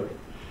together.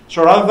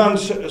 So rather than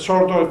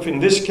sort of, in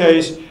this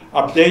case,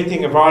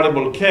 updating a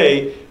variable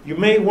k, you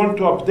may want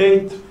to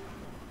update,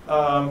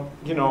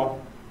 you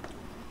know,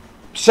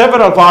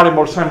 several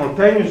variables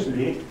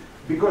simultaneously,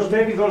 because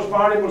maybe those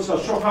variables are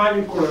so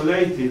highly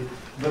correlated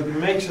that it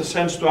makes a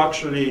sense to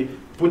actually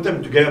put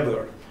them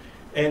together.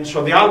 And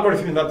so the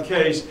algorithm in that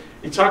case,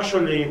 it's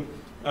actually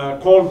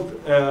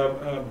called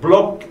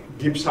block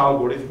Gibbs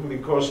algorithm,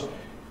 because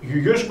you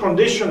use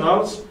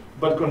conditionals,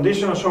 but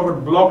conditionals over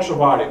blocks of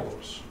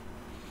variables.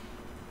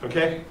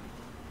 Okay?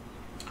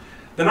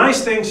 The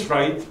nice things,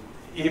 right,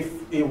 if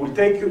it will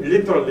take you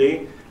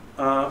literally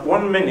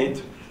 1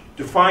 minute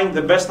to find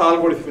the best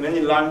algorithm in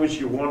any language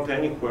you want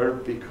anywhere,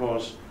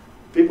 because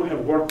people have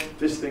worked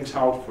these things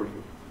out for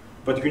you.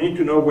 But you need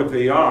to know what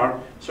they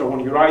are, so when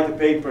you write a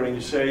paper and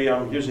you say,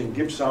 I'm using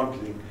Gibbs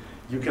sampling,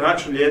 you can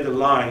actually add a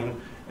line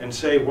and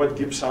say what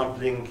Gibbs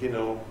sampling,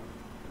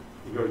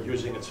 you're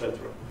using, etc.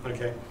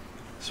 Okay,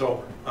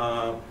 so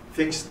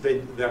things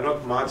they're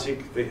not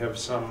magic. They have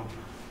some,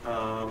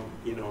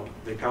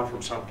 they come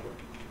from somewhere.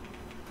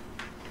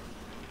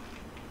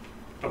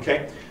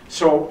 Okay,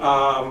 so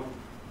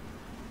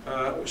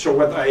so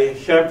what I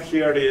have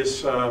here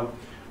is I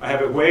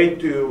have a way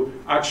to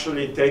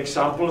actually take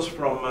samples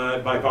from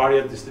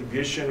bivariate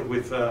distribution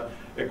with a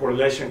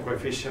correlation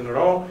coefficient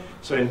rho.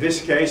 So in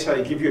this case,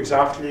 I give you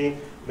exactly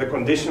the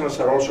conditionals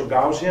are also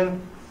Gaussian,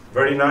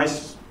 very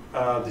nice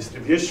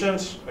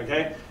distributions.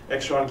 Okay,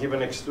 x1 given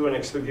x2 and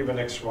x2 given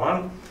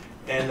x1,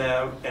 and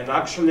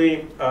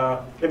actually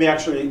let me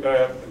actually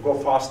go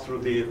fast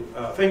through the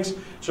things.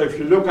 So if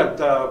you look at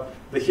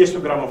the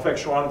histogram of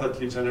x1 that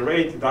you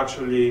generate, it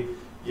actually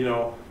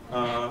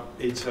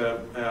it's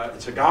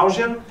a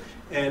Gaussian,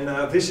 and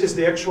this is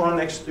the x1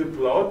 x2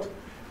 plot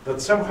that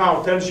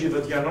somehow tells you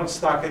that you are not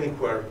stuck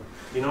anywhere.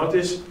 You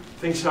notice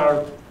things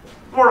are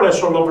more or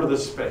less all over the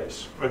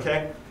space.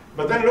 Okay,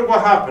 but then look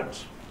what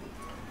happens.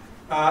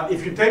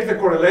 If you take the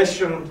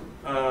correlation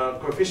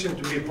coefficient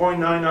to be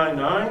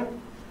 0.999,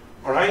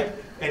 all right,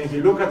 and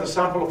you look at the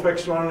sample of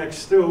x1 and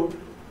x2,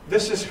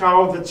 this is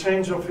how the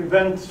change of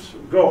events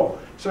go.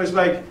 So it's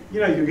like,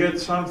 you get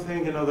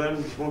something, then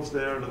it moves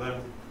there, and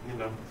then,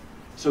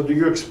 So do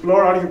you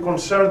explore, are you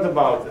concerned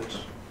about it?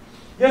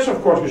 Yes,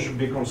 of course you should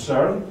be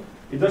concerned.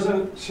 It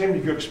doesn't seem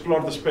that you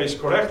explore the space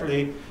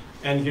correctly,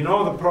 and you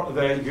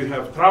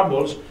have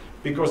troubles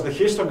because the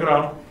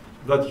histogram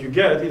that you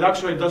get, it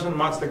actually doesn't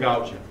match the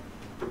Gaussian.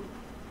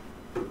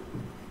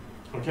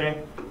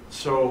 Okay,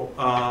 so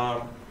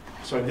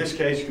so in this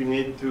case you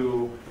need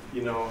to,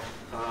 you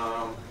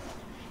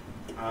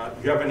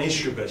have an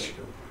issue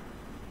basically.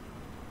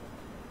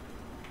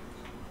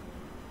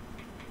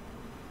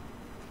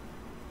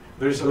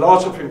 There's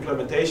lots of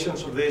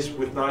implementations of this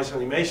with nice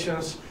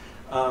animations.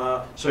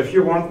 So if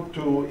you want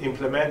to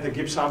implement the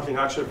Gibbs sampling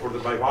actually for the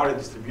bivariate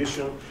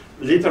distribution,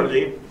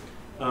 literally,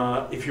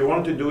 if you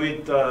want to do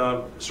it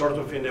sort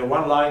of in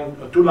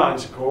a two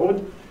lines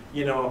code,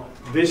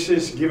 this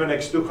is given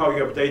x2 how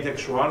you update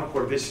x1,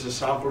 where this is a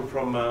sample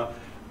from a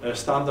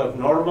standard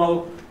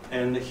normal,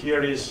 and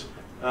here is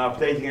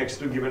updating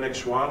x2 given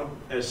x1,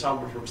 a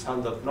sample from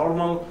standard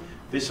normal.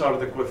 These are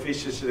the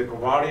coefficients, the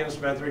covariance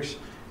metrics,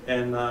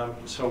 and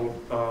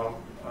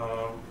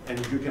and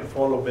you can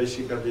follow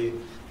basically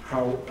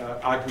how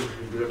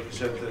accurately you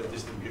represent the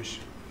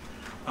distribution.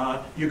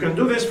 You can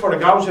do this for a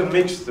Gaussian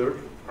mixture,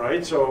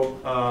 right? So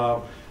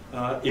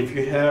if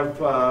you have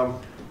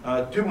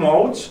two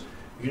modes,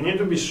 you need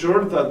to be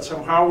sure that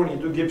somehow when you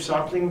do Gibbs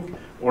sampling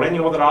or any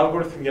other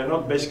algorithm, you're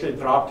not basically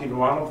trapped in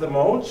one of the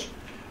modes.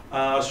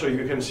 So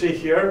you can see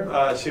here,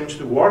 it seems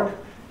to work.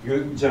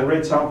 You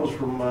generate samples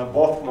from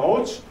both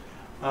modes.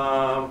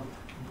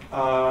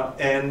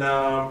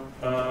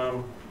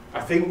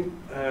 I think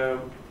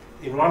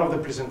in one of the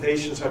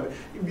presentations,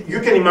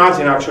 you can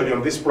imagine actually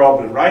on this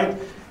problem, right?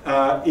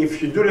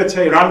 If you do, let's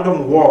say,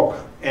 random walk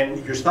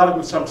and you start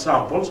with some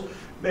samples,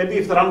 maybe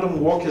if the random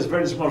walk has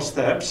very small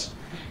steps,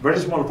 very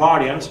small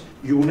variance,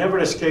 you will never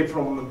escape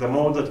from the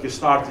mode that you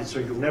started, so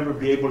you'll never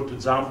be able to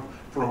jump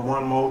from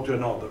one mode to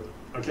another,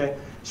 okay?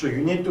 So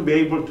you need to be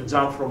able to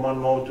jump from one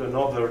mode to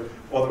another,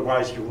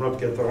 otherwise you will not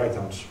get the right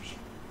answers.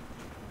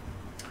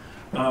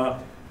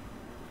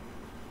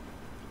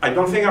 I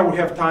don't think I will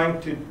have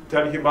time to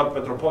tell you about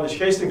Metropolis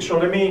Hastings, so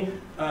let me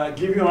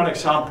give you an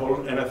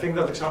example, and I think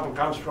that example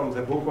comes from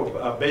the book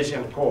of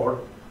Bayesian Core,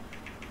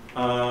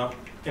 and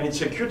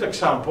it's a cute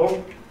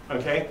example,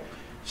 okay?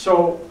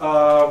 So,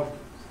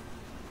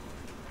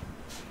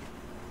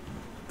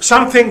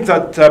 something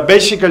that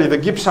basically the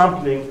Gibbs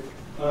sampling,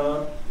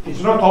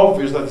 it's not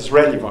obvious that it's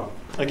relevant,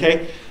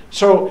 okay?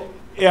 So,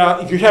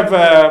 you have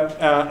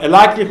a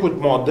likelihood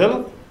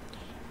model,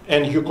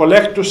 and you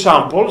collect two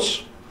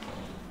samples,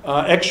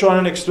 x1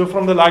 and x2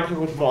 from the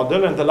likelihood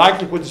model, and the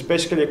likelihood is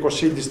basically a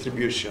Cauchy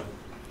distribution.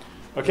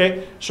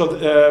 Okay, so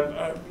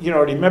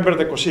remember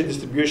the Cauchy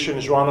distribution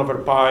is 1 over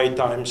pi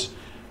times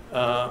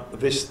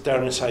this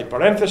term inside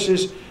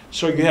parentheses.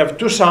 So you have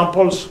two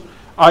samples,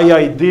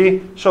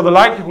 IID. So the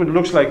likelihood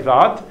looks like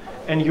that,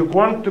 and you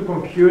want to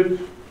compute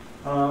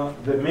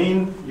the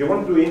mean. You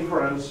want to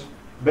inference,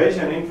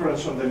 Bayesian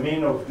inference on the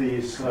mean of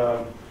this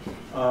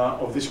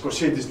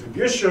Cauchy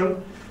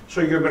distribution. So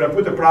you're going to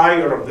put a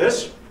prior of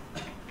this.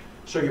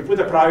 So you put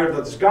a prior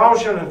that's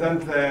Gaussian, and then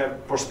the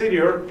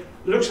posterior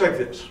looks like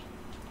this.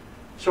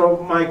 So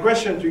my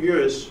question to you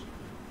is,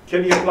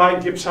 can you apply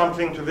Gibbs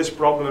sampling to this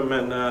problem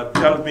and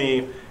tell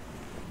me,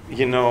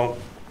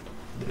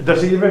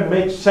 does it even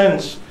make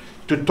sense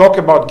to talk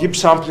about Gibbs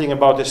sampling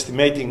about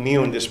estimating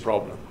mu in this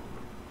problem?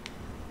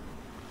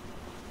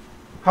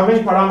 How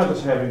many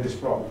parameters have in this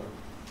problem?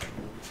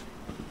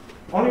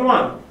 Only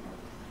one.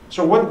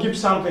 So what Gibbs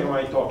sampling am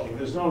I talking?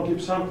 There's no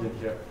Gibbs sampling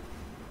here.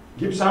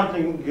 Gibbs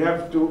sampling, you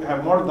have to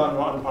have more than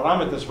one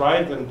parameters,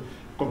 right? And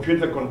compute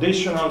the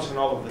conditionals and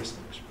all of these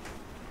things.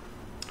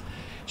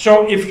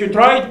 So if you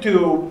try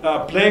to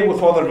play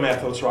with other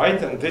methods, right?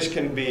 And this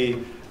can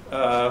be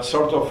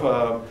sort of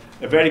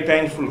a very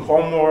painful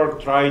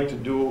homework, try to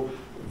do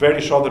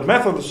various other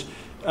methods,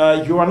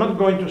 you are not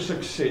going to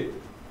succeed.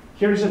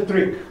 Here is a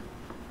trick,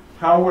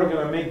 how we're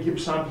going to make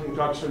Gibbs sampling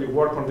to actually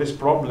work on this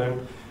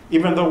problem,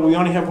 even though we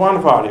only have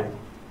one variable.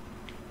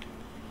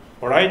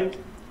 All right?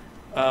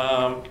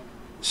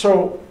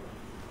 So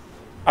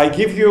I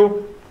give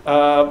you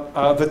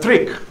the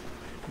trick.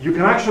 You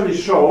can actually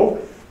show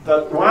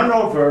that 1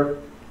 over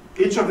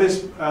each of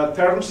these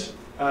terms,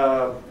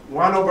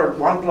 1 over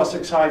 1 plus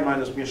xi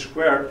minus mu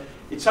squared,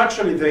 it's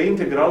actually the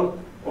integral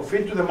of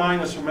e to the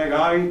minus omega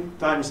I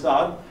times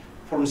that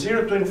from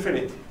 0 to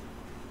infinity.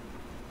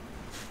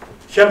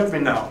 Help me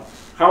now.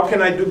 How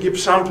can I do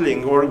Gibbs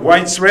sampling, or why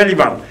it's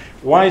relevant?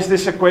 Why is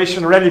this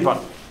equation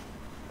relevant?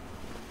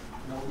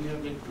 Now we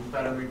have like 2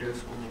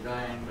 parameters, omega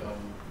and mu.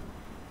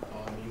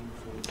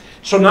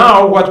 So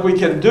now what we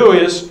can do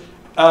is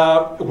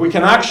we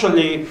can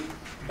actually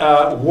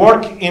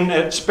work in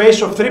a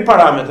space of 3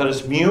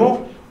 parameters,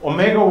 mu,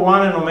 omega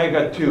 1 and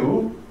omega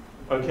 2,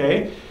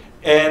 okay,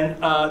 and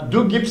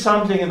do Gibbs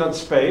sampling in that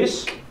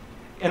space.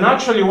 And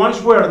actually,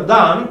 once we're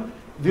done,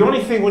 the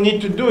only thing we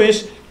need to do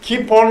is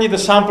keep only the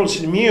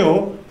samples in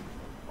mu,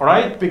 all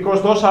right,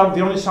 because those are the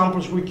only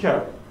samples we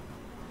care.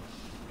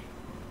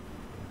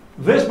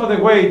 This, by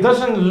the way,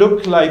 doesn't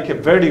look like a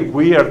very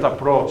weird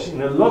approach.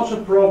 In lots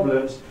of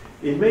problems,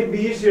 it may be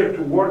easier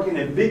to work in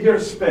a bigger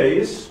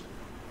space,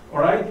 all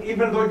right,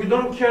 even though you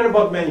don't care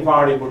about many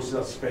variables in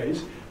that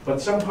space,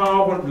 but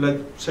somehow,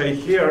 let's say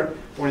here,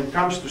 when it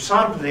comes to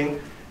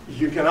sampling,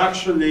 you can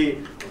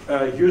actually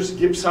use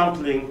Gibbs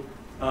sampling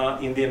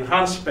in the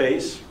enhanced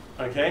space,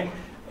 okay,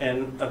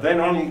 and then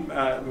only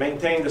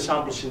maintain the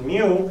samples in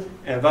mu,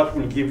 and that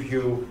will give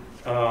you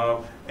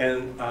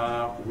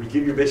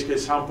basically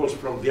samples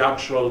from the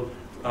actual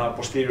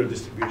posterior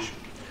distribution.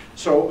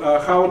 So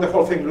how the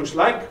whole thing looks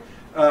like?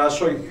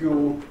 So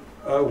you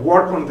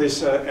work on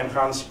this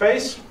enhanced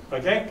space,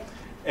 okay,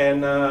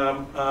 and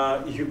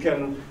you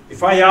can,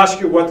 if I ask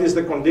you what is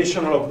the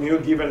conditional of mu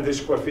given this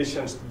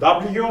coefficients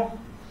w,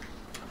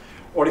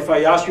 or if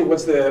I ask you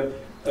what's the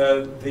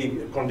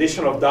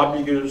condition of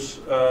w's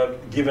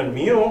given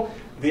mu,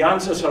 the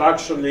answers are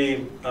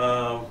actually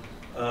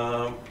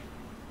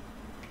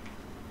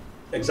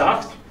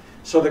exact.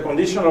 So the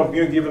condition of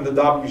mu given the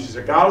w's is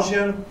a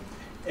Gaussian,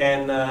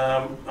 and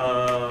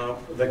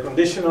the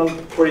conditional,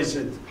 where is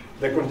it?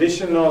 The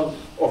conditional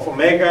of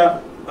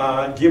omega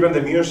given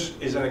the mu's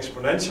is an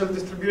exponential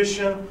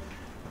distribution.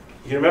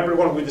 You remember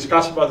when we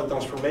discussed about the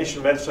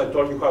transformation methods, I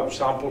told you how to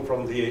sample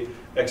from the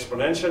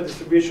exponential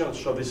distribution,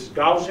 so this is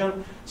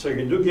Gaussian. So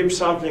you do Gibbs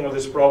sampling of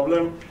this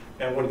problem,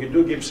 and when you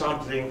do Gibbs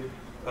sampling,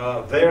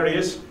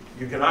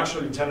 you can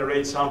actually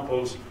generate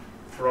samples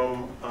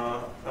from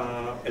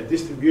a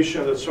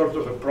distribution that's sort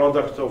of a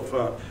product of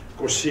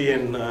Cauchy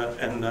and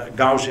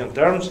Gaussian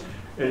terms,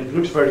 and it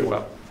looks very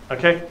well,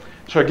 okay?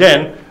 So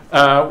again,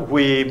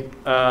 we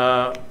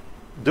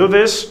do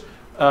this,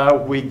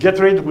 we get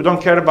rid, we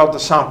don't care about the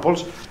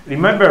samples.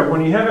 Remember,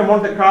 when you have a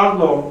Monte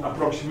Carlo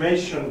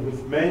approximation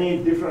with many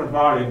different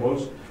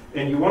variables,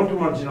 and you want to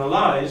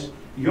marginalize,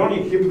 you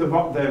only keep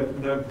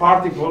the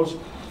particles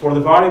for the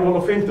variable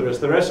of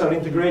interest. The rest are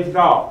integrated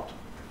out.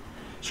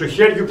 So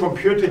here you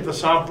computed the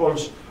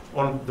samples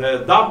on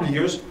the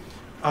W's,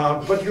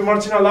 but you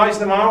marginalize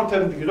them out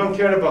and you don't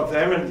care about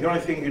them, and the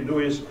only thing you do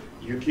is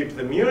you keep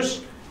the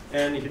mu's,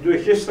 and you do a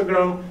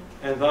histogram,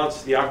 and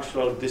that's the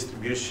actual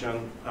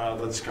distribution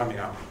that's coming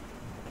out.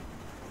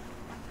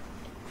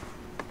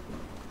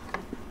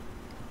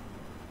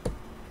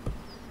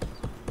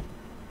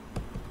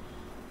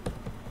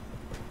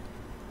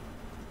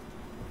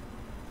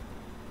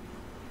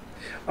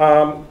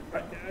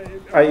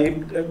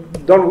 I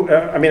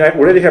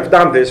already have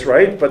done this,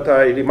 right? But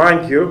I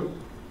remind you,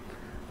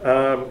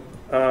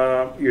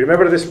 you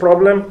remember this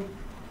problem?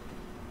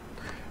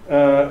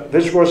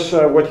 This was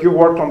what you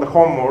worked on the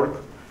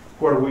homework,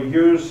 where we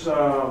use,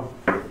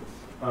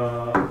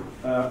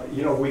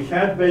 we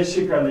had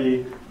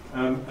basically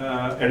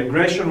a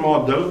regression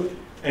model,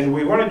 and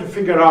we wanted to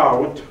figure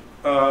out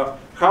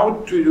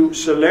how to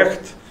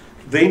select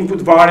the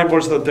input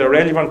variables that are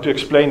relevant to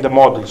explain the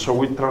model. So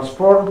we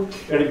transformed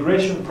a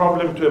regression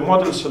problem to a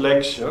model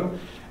selection,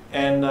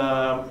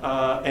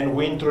 and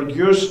we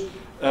introduced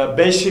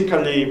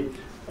basically,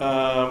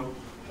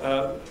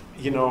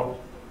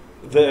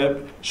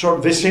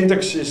 this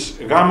syntax is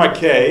gamma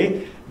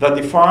k that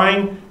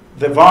define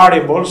the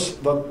variables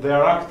that they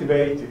are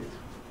activated.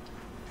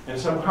 And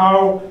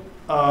somehow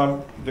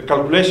the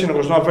calculation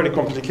was not very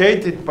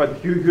complicated,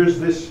 but you use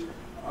this.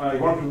 I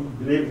want to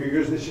believe you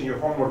use this in your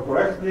homework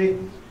correctly.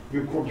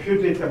 You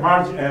computed a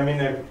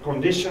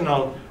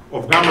conditional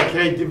of gamma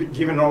k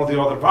given all the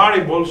other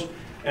variables,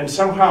 and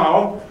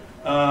somehow,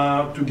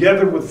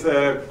 together with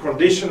the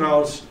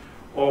conditionals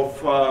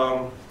of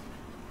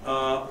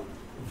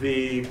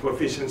the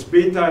coefficients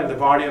beta and the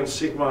variance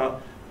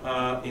sigma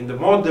in the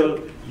model,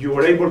 you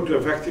were able to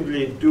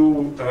effectively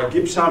do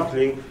Gibbs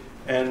sampling,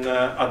 and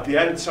at the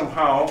end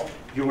somehow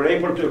you were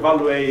able to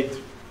evaluate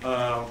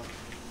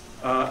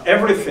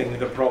everything in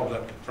the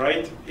problem,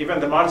 right? Even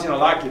the marginal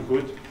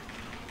likelihood.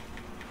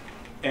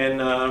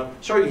 And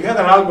so you had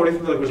an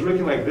algorithm that was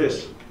looking like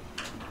this.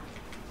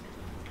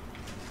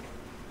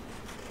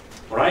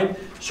 Right?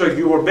 So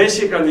you were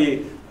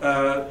basically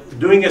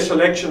doing a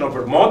selection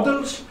over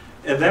models,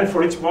 and then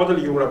for each model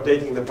you were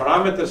updating the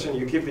parameters and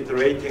you keep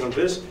iterating on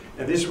this.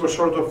 And this was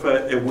sort of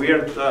a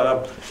weird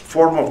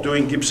form of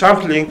doing Gibbs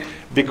sampling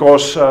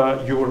because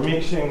you were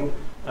mixing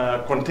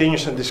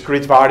continuous and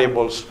discrete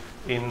variables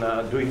in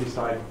doing this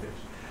type of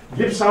things.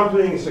 Gibbs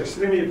sampling is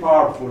extremely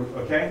powerful,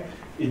 okay?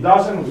 It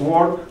doesn't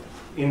work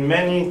in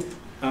many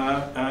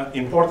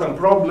important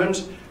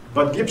problems,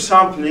 but Gibbs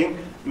sampling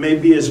may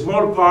be a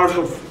small part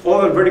of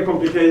other very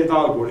complicated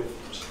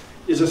algorithms.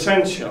 It's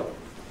essential.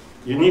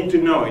 You need to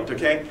know it,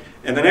 okay?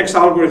 And the next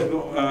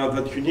algorithm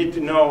that you need to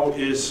know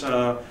is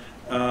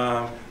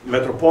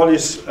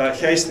Metropolis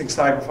Hastings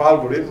type of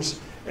algorithms,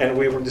 and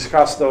we will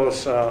discuss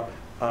those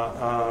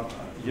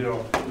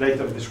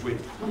later this week,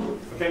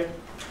 okay?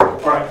 All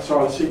right, so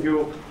I'll see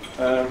you.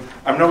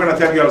 I'm not going to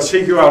tell you I'll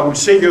see you. I will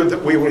see you.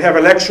 We will have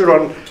a lecture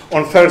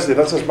on Thursday.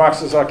 That's as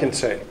much as I can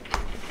say.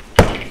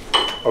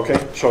 Okay,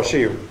 so I'll see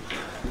you.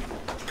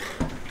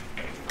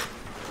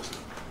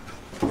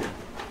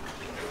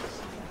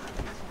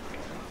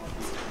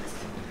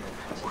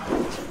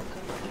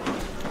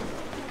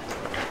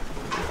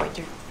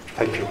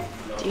 Thank you.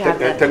 Do you have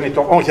that? Tell me.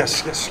 Oh,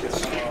 yes.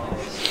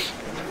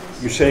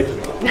 You saved me.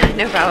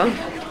 No problem.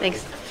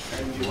 Thanks.